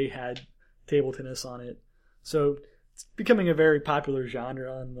Play had table tennis on it. So it's becoming a very popular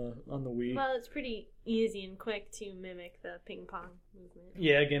genre on the Wii. Well, it's pretty easy and quick to mimic the ping pong movement.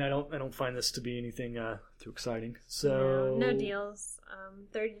 Yeah, again, I don't find this to be anything too exciting. So No deals.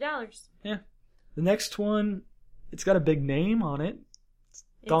 $30. Yeah. The next one, it's got a big name on it. It's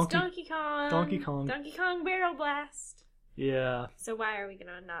Donkey- Donkey Kong. Donkey Kong. Donkey Kong Barrel Blast. Yeah. So why are we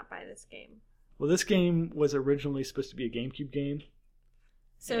gonna not buy this game? Well, this game was originally supposed to be a GameCube game.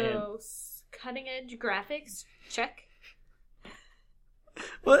 So cutting edge graphics, check.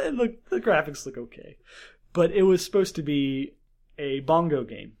 Well, the graphics look okay, but it was supposed to be a bongo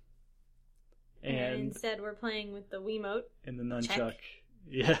game. And And instead, we're playing with the Wiimote. the nunchuck. check.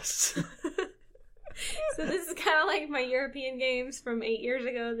 Yes. So this is kind of like my European games from 8 years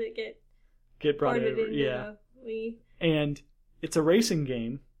ago that get Brought ported over. into Yeah. the Wii. And it's a racing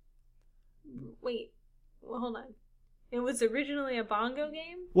game. Wait, well, hold on. It was originally a bongo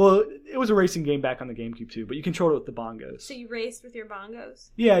game, Well, it was a racing game back on the GameCube too, but you controlled it with the bongos. so you raced with your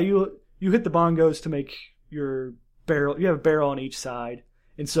bongos. Yeah, you hit the bongos to make your barrel. You have a barrel on each side,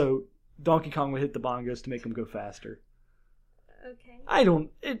 and so Donkey Kong would hit the bongos to make them go faster. Okay.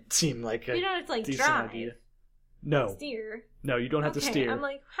 It seemed like a You don't have to like decent drive, idea. No, steer. no, you don't have to Okay, steer. I'm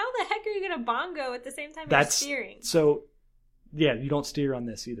like, how the heck are you gonna bongo at the same time That's you're steering? so. Yeah, you don't steer on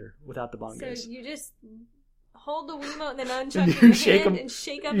this either without the So bongos. you just hold the Wiimote and then And nunchuck you in your shake hand 'em- and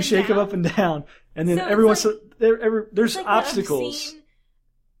shake up you and shake down. them up and down, and then So it's every once like- there's It's like obstacles. An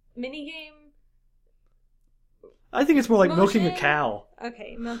obscene minigame. I think it's more like milking a Motion. cow.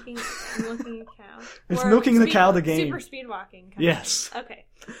 Okay, milking a cow. It's Or milking the cow, the game. Super speed walking. kind of Yes. thing. Okay.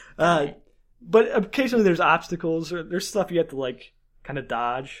 Uh, Okay. but occasionally there's obstacles or there's stuff you have to like kind of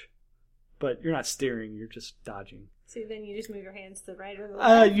dodge, but you're not steering. You're just dodging. So then you just move your hands to the right or the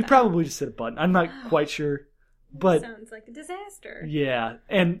left. You probably just hit a button. I'm not quite sure, but Sounds like a disaster. yeah.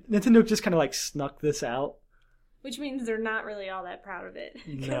 And Nintendo just kind of like snuck this out. Which means they're not really all that proud of it.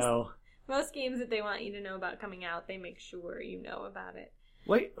 'Cause No, most games that they want you to know about coming out, they make sure you know about it.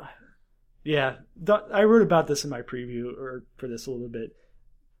 wait. Yeah, I wrote about this in my preview or for this a little bit.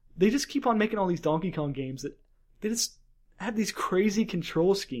 they just keep on making all these Donkey Kong games that they just have these crazy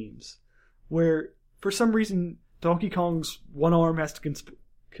control schemes where, for some reason, Donkey Kong's one arm has to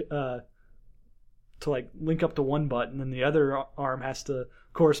like link up to one button, and the other arm has to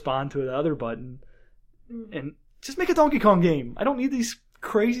correspond to the other button. Mm-hmm. And just make a Donkey Kong game. I don't need these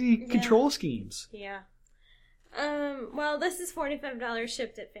crazy control schemes. Yeah. Well, this is $45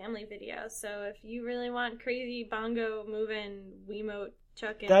 shipped at Family Video, so if you really want crazy bongo moving Wiimote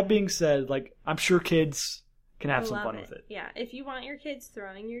chucking... That being said, like, I'm sure kids can have some fun with it. Yeah, if you want your kids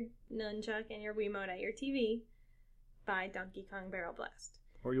throwing your nunchuck and your Wiimote at your TV, buy Donkey Kong Barrel Blast.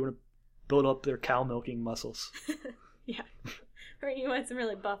 Or you want to build up their cow milking muscles. Yeah. Or you want some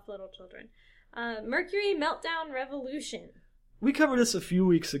really buff little children. Mercury Meltdown Revolution. We covered this a few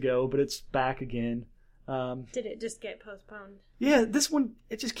weeks ago, but it's back again. Did it just get postponed? Yeah, this one,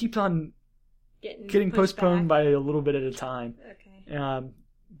 it just keeps on getting back. postponed by a little bit at a time. Okay.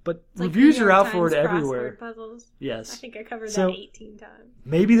 But it's reviews like are out for it everywhere. Puzzles. Yes. I think I covered that 18 times.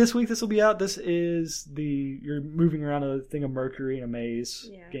 Maybe this week this will be out. This is you're moving around a thing of Mercury in a maze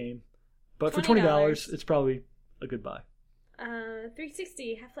game. But for $20, it's probably a good buy.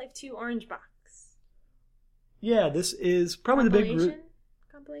 360 Half-Life 2 Orange Box. Yeah, this is probably the big...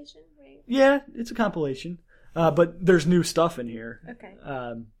 Compilation, right? Yeah, it's a compilation. But there's new stuff in here. Okay.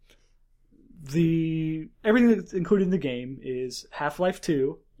 Everything that's included in the game is Half-Life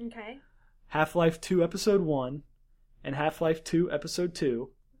 2. Okay. Half-Life 2 Episode 1, and Half-Life 2 Episode 2.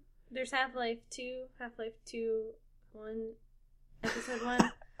 There's Half-Life 2, Half-Life 2, 1, Episode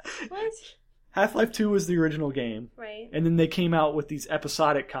 1. What? Half-Life 2 was the original game. Right. And then they came out with these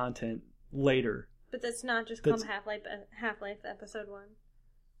episodic content later. But that's not just called Half-Life Episode 1?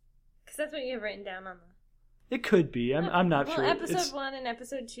 Because that's what you have written down on the... It could be. I'm not sure. Episode 1 and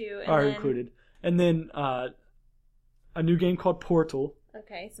Episode 2 are included. And then a new game called Portal.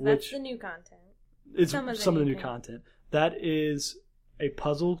 Okay, so that's the new content. It's some of the new content. That is a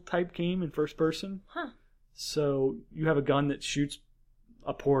puzzle-type game in first person. Huh. So you have a gun that shoots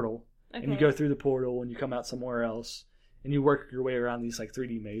a portal. Okay. And you go through the portal and you come out somewhere else. And you work your way around these like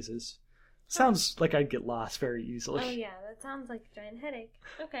 3D mazes. Sounds like I'd get lost very easily. Oh yeah, that sounds like a giant headache.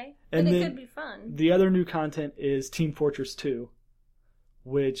 Okay, and but it could be fun. The other new content is Team Fortress 2,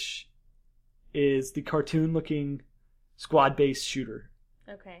 which is the cartoon-looking squad-based shooter.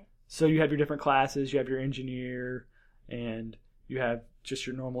 Okay. So you have your different classes. You have your engineer, and you have just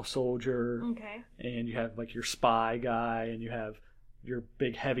your normal soldier. Okay. And you have like your spy guy, and you have your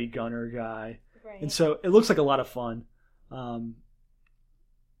big heavy gunner guy. Right. And so it looks like a lot of fun.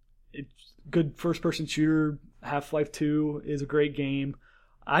 It's good first-person shooter. Half-Life 2 is a great game.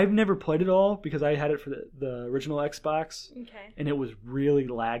 I've never played it all because I had it for the original Xbox. Okay. And it was really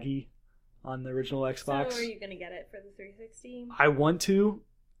laggy on the original Xbox. So are you going to get it for the 360? I want to.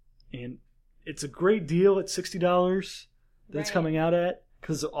 And it's a great deal at $60 that it's coming out at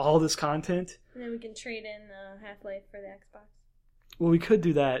because of all this content. And then we can trade in Half-Life for the Xbox. Well, we could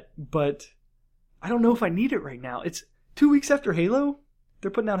do that, but I don't know if I need it right now. It's 2 weeks after Halo. They're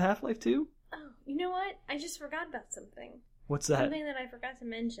putting out Half-Life 2? Oh, you know what? I just forgot about something. What's that? Something that I forgot to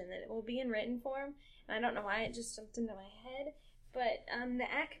mention, that it will be in written form, and I don't know why it just jumped into my head, but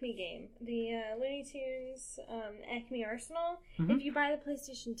the Acme game, the Looney Tunes Acme Arsenal, if you buy the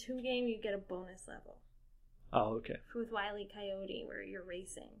PlayStation 2 game, you get a bonus level. Oh, okay. With Wile E. Coyote, where you're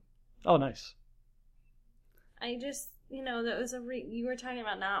racing. Oh, nice. I just, that was you were talking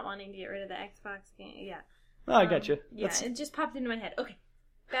about not wanting to get rid of the Xbox game. Yeah. Oh, I got you. Yeah, it just popped into my head. Okay.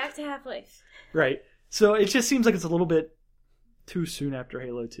 Back to Half-Life. Right. So it just seems like it's a little bit too soon after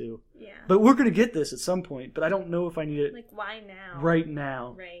Halo 2. Yeah. But we're going to get this at some point, but I don't know if I need it. Like, why now? Right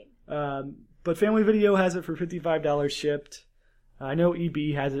now. Right. But Family Video has it for $55 shipped. I know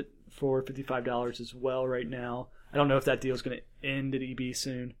EB has it for $55 as well right now. I don't know if that deal is going to end at EB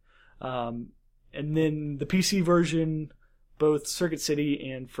soon. And then the PC version, both Circuit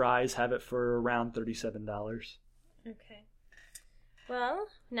City and Fry's have it for around $37. Okay. Well,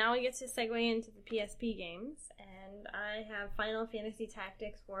 now we get to segue into the PSP games, and I have Final Fantasy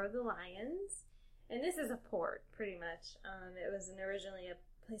Tactics War of the Lions, and this is a port, pretty much. It was originally a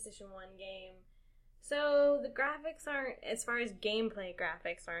PlayStation 1 game, so the graphics aren't, as far as gameplay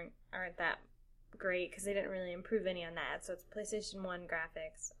graphics, aren't that great, because they didn't really improve any on that, so it's PlayStation 1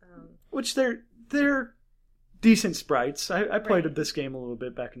 graphics. Which they're decent sprites. I played this game a little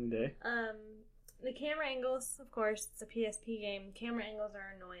bit back in the day. The camera angles, of course, it's a PSP game. Camera angles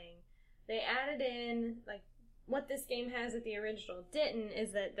are annoying. They added in, like, what this game has that the original didn't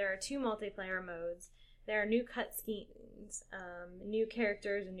is that there are 2 multiplayer modes. There are new cutscenes, new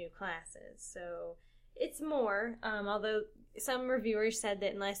characters, and new classes. So It's more, although some reviewers said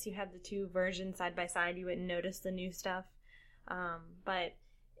that unless you have the two versions side by side, you wouldn't notice the new stuff. But,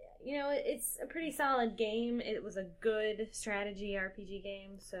 it's a pretty solid game. It was a good strategy RPG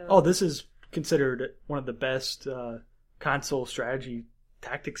game. So. Oh, this is considered one of the best console strategy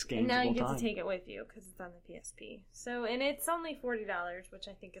tactics games and now of all you get time. to take it with you because it's on the PSP. So, and it's only $40, which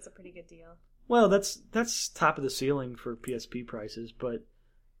I think is a pretty good deal. Well, that's top of the ceiling for PSP prices, but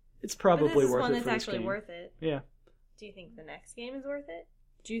it's probably but this is worth one it that's for this actually game. worth it. Yeah. Do you think the next game is worth it?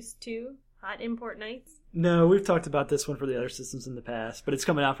 Juice 2? Hot Import Nights? No, we've talked about this one for the other systems in the past, but it's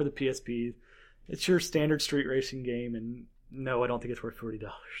coming out for the PSP. It's your standard street racing game, and no, I don't think it's worth $40.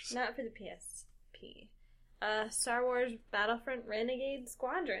 Not for the PSP. Star Wars Battlefront Renegade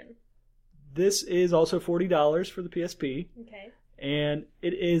Squadron. This is also $40 for the PSP, Okay. and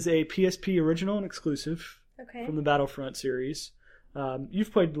it is a PSP original and exclusive Okay. from the Battlefront series.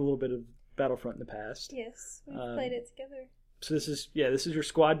 You've played a little bit of Battlefront in the past. Yes, we've played it together. So this is your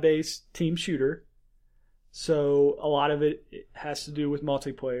squad-based team shooter. So a lot of it has to do with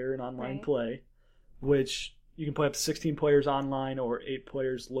multiplayer and online Right. play, which you can play up to 16 players online or 8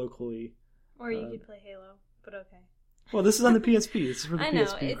 players locally. Or you could play Halo, but okay. Well, this is on the PSP. This is for the I know,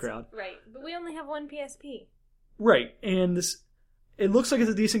 PSP it's crowd. right, but we only have one PSP. Right, and it looks like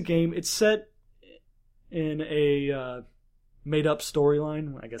it's a decent game. It's set in a made-up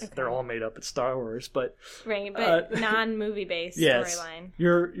storyline. I guess Okay. they're all made up. It's Star Wars, but Right, but non-movie based yes, storyline.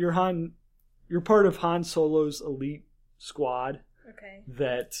 you're part of Han Solo's elite squad Okay.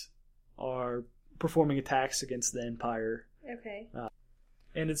 that are performing attacks against the Empire, Okay.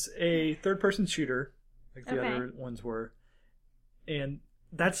 and it's a third-person shooter, like the Okay. other ones were, and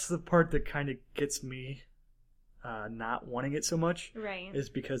that's the part that kind of gets me not wanting it so much. Right. Is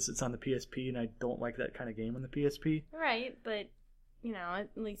because it's on the PSP, and I don't like that kind of game on the PSP. Right, but at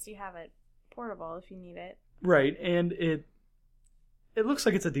least you have it portable if you need it. Right, and it looks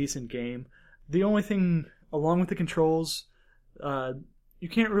like it's a decent game. The only thing, along with the controls, you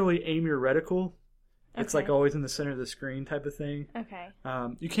can't really aim your reticle. It's Okay. like always in the center of the screen type of thing. Okay.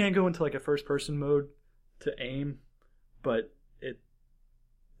 You can go into like a first-person mode to aim, but it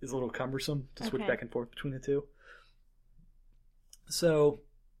is a little cumbersome to switch Okay. back and forth between the two. So,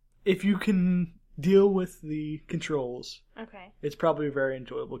 if you can deal with the controls, Okay. it's probably a very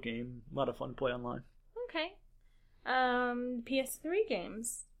enjoyable game. A lot of fun to play online. Okay. PS3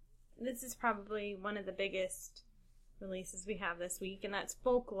 games. This is probably one of the biggest releases we have this week, and that's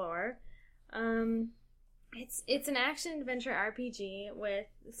Folklore. It's an action adventure RPG with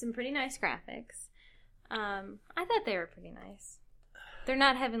some pretty nice graphics. I thought they were pretty nice. They're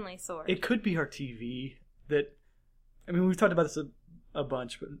not Heavenly Sword. It could be our TV that, I mean, we've talked about this a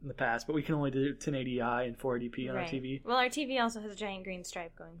bunch in the past, but we can only do 1080i and 480p on our TV. Well, our TV also has a giant green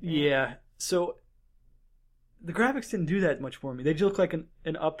stripe going through it. Yeah, so the graphics didn't do that much for me. They look like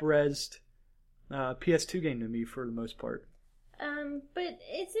an up-resed PS2 game to me for the most part. But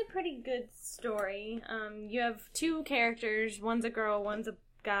it's a pretty good story. You have two characters. One's a girl, one's a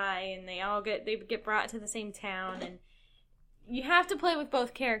guy, and they get brought to the same town. And you have to play with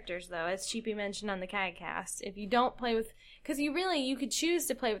both characters, though, as Sheepy mentioned on the CAGcast. If you don't play with, because you could choose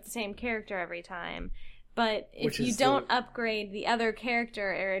to play with the same character every time. But if you don't upgrade the other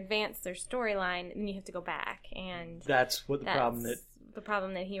character or advance their storyline, then you have to go back. And that's the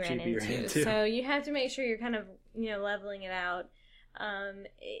problem that he ran GB ran into. into. So you have to make sure you're kind of leveling it out.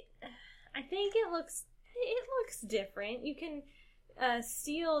 I think it looks different. You can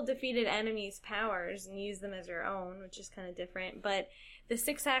steal defeated enemies' powers and use them as your own, which is kind of different. But the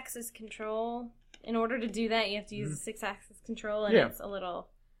 6-axis control, in order to do that, you have to use the 6-axis control, and it's a little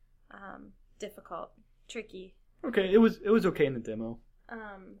difficult, tricky. Okay, it was okay in the demo.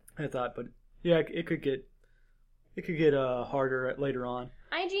 I thought, but yeah, it could get harder later on.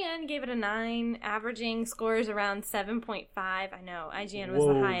 IGN gave it a 9, averaging scores around 7.5. I know, IGN was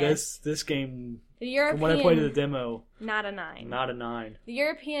the highest. This game, the European, from when I played the demo, not a 9. Not a 9. The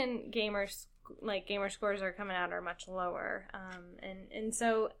European gamer scores are coming out are much lower, and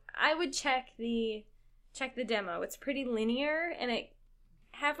so I would check the demo. It's pretty linear, and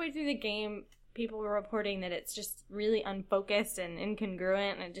halfway through the game, people were reporting that it's just really unfocused and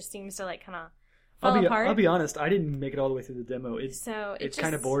incongruent, and it just seems to kind of fall apart. I'll be honest, I didn't make it all the way through the demo. It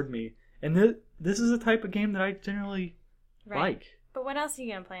kind of bored me. And this is a type of game that I generally like. But what else are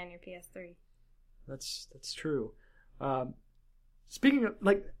you going to play on your PS3? That's true. Speaking of,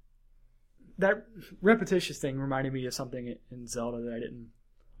 that repetitious thing reminded me of something in Zelda that I didn't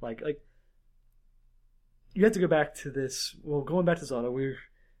like. Like, you have to go back to this. Well, going back to Zelda,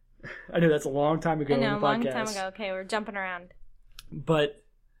 I know that's a long time ago. I know, in the a long podcast, time ago. Okay, we're jumping around. But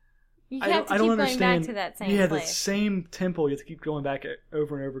You have to keep going back to that same place. The same temple. You have to keep going back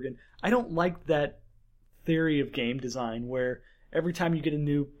over and over again. I don't like that theory of game design where every time you get a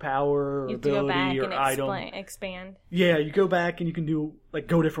new power or ability or item, expand. Yeah, you go back and you can do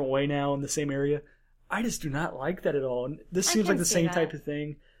go a different way now in the same area. I just do not like that at all. And this seems like the same type of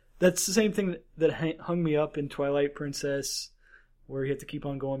thing. That's the same thing that hung me up in Twilight Princess, where you have to keep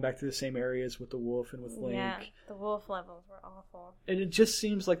on going back to the same areas with the wolf and with Link. Yeah, the wolf levels were awful. And it just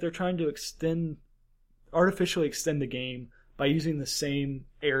seems like they're trying to artificially extend the game by using the same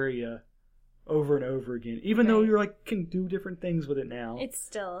area over and over again. Even though you're can do different things with it now.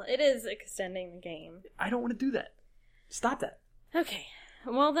 It is extending the game. I don't want to do that. Stop that. Okay.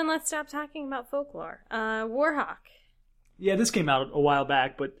 Well, then let's stop talking about folklore. Warhawk. Yeah, this came out a while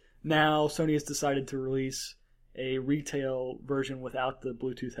back, but now Sony has decided to release a retail version without the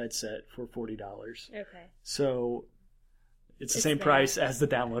Bluetooth headset for $40. Okay. So it's the same price as the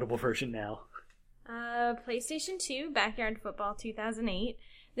downloadable version now. PlayStation 2, Backyard Football 2008.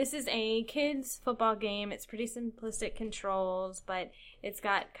 This is a kids football game. It's pretty simplistic controls, but it's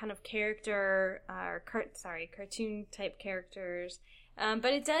got kind of cartoon type characters.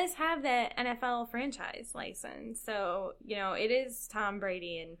 But it does have the NFL franchise license. So, it is Tom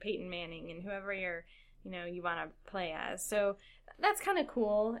Brady and Peyton Manning and whoever you want to play as. So that's kind of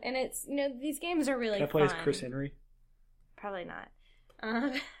cool. And it's, these games are really fun. Can I play as Chris Henry? Probably not.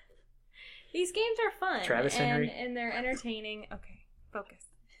 These games are fun. Travis Henry? And they're entertaining. Okay, focus.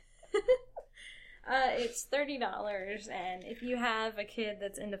 It's $30, and if you have a kid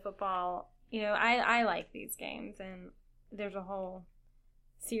that's into football, I like these games, and there's a whole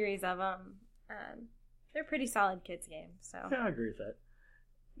series of them. They're pretty solid kids games. So yeah, I agree with that.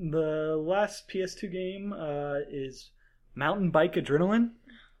 The last PS2 game is Mountain Bike Adrenaline.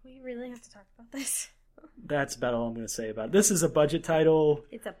 We really have to talk about this. That's about all I'm going to say about it. This is a budget title.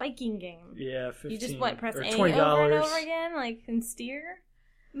 It's a biking game. Yeah, $15 You just press or A $20 over and over again, and steer.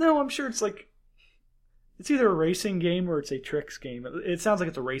 No, I'm sure it's it's either a racing game or it's a tricks game. It sounds like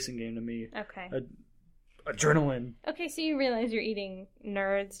it's a racing game to me. Okay. Adrenaline. Okay, so you realize you're eating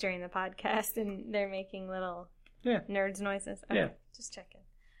nerds during the podcast and they're making little nerds noises? Okay, yeah. Just checking.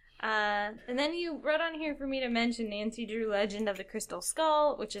 And then you wrote on here for me to mention Nancy Drew Legend of the Crystal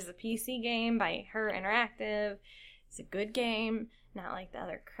Skull, which is a PC game by Her Interactive. It's a good game, not like the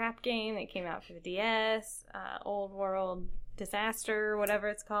other crap game that came out for the DS, Old World Disaster, whatever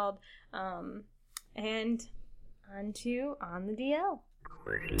it's called. And on the DL.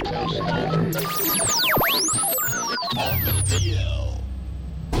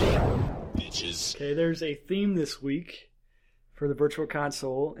 Okay, there's a theme this week for the Virtual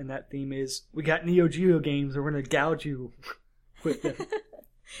Console, and that theme is we got Neo Geo games, and we're going to gouge you with them.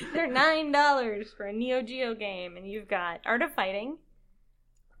 They're $9 for a Neo Geo game, and you've got Art of Fighting.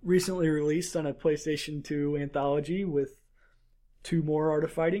 Recently released on a PlayStation 2 anthology with 2 more Art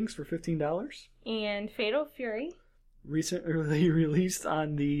of Fightings for $15. And Fatal Fury. Recently released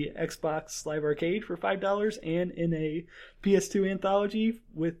on the Xbox Live Arcade for $5 and in a PS2 anthology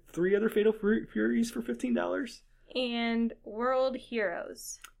with 3 other Fatal Furies for $15. And World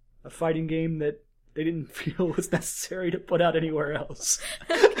Heroes. A fighting game that they didn't feel was necessary to put out anywhere else.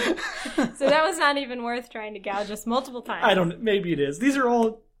 So that was not even worth trying to gouge us multiple times. Maybe it is. These are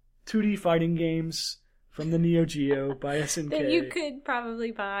all 2D fighting games from the Neo Geo by SNK. That you could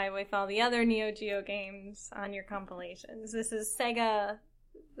probably buy with all the other Neo Geo games on your compilations. This is Sega.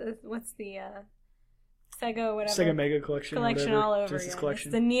 What's the Sega whatever? Sega Mega Collection. Collection all over again. Collection.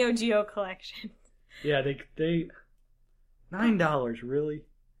 It's the Neo Geo collection. Yeah, they $9 really.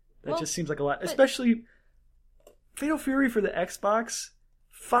 That just seems like a lot, especially Fatal Fury for the Xbox.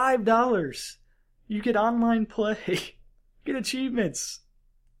 $5. You get online play, get achievements.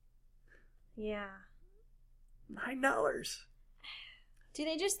 Yeah. $9. Do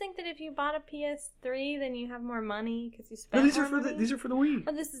they just think that if you bought a PS3, then you have more money because you spent these more are for money? these are for the Wii.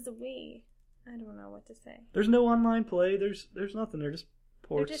 Oh, this is the Wii. I don't know what to say. There's no online play. There's nothing. They're just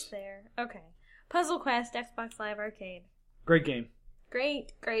ports. They're just there. Okay. Puzzle Quest, Xbox Live Arcade. Great game.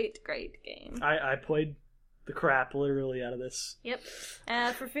 Great game. I played the crap literally out of this. Yep.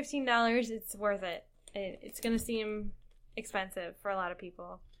 For $15, it's worth it. It's going to seem expensive for a lot of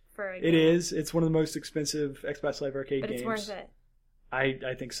people. It is. It's one of the most expensive Xbox Live Arcade games. But it's worth it.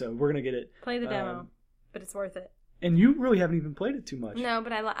 I think so. We're going to get it. Play the demo, but it's worth it. And you really haven't even played it too much. No,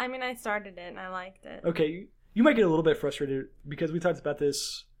 but I started it and I liked it. Okay, you might get a little bit frustrated because we talked about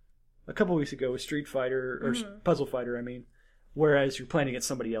this a couple weeks ago with Street Fighter, or Puzzle Fighter, I mean, whereas you're playing against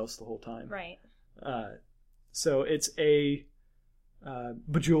somebody else the whole time. Right. So it's a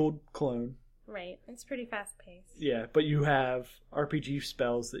Bejeweled clone. Right. It's pretty fast paced. Yeah, but you have RPG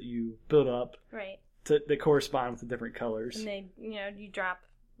spells that you build up Right. that correspond with the different colors. And they, you drop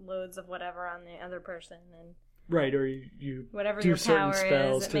loads of whatever on the other person, and Right, or you whatever do your certain power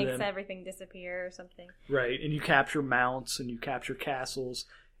spells is, it to makes them. everything disappear or something. Right, and you capture mounts and you capture castles.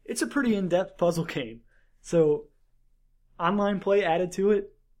 It's a pretty in-depth puzzle game. So, online play added to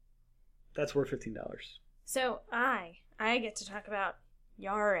it, that's worth $15. So I get to talk about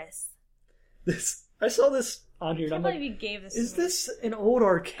Yaris. I saw this on here, I and can't I'm believe like, you gave this is to me. this an old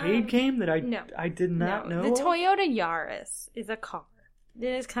arcade game that no. I did not know? The of? Toyota Yaris is a car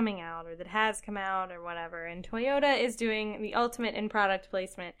that is coming out, or that has come out, or whatever. And Toyota is doing the ultimate in product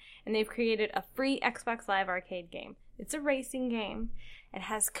placement, and they've created a free Xbox Live arcade game. It's a racing game. It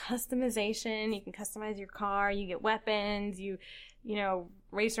has customization. You can customize your car. You get weapons. You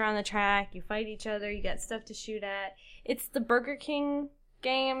race around the track. You fight each other. You get stuff to shoot at. It's the Burger King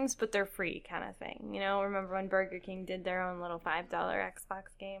games, but they're free kind of thing. Remember when Burger King did their own little $5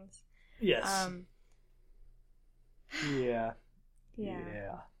 Xbox games? Yes. Yeah.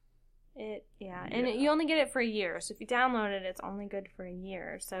 And you only get it for a year. So if you download it, it's only good for a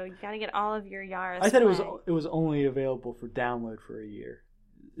year. So you got to get all of your Yaris. I thought it was only available for download for a year.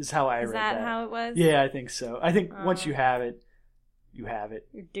 Is how I read that. Is that how it was? Yeah, I think so. I think once you have it, you have it.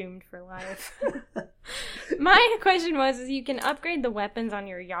 You're doomed for life. My question is you can upgrade the weapons on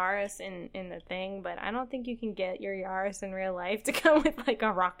your Yaris in the thing, but I don't think you can get your Yaris in real life to come with like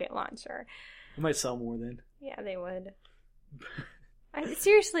a rocket launcher. It might sell more then. Yeah, they would.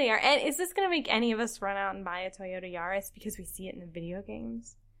 Seriously, is this going to make any of us run out and buy a Toyota Yaris because we see it in the video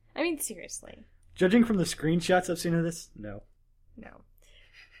games? I mean, seriously. Judging from the screenshots I've seen of this, no. No.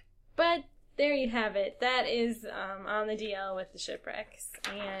 But there you have it. That is on the DL with the Shipwrecks.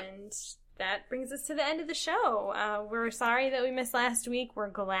 And that brings us to the end of the show. We're sorry that we missed last week. We're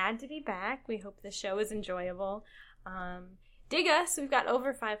glad to be back. We hope the show is enjoyable. Dig us. We've got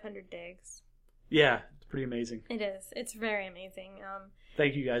over 500 digs. Yeah, it's pretty amazing. It is. It's very amazing.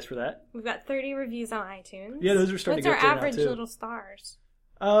 Thank you guys for that. We've got 30 reviews on iTunes. Yeah, those are starting What's to get our there now, average too. little stars?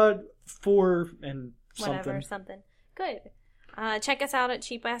 4 and Whatever, something. something. Good. Check us out at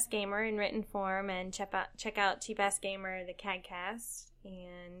Cheap Ass Gamer in written form, and check out Cheap Ass Gamer, the CADcast,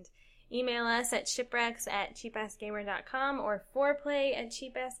 and email us at shipwrecks@cheapassgamer.com or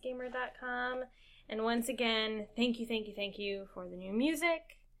foreplay@cheapassgamer.com. And once again, thank you for the new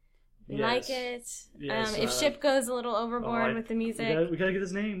music. We like it. Yes, if Ship goes a little overboard with the We music, gotta get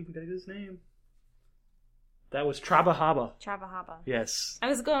his name. That was Trabahaba. Chaba Haba. Yes. I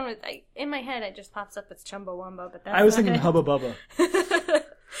was going with, in my head, it just pops up as Chumbawamba, but that's I was not thinking it. Hubba Bubba.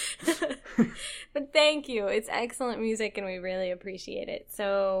 But thank you. It's excellent music, and we really appreciate it.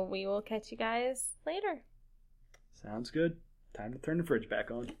 So we will catch you guys later. Sounds good. Time to turn the fridge back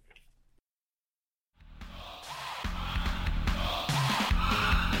on.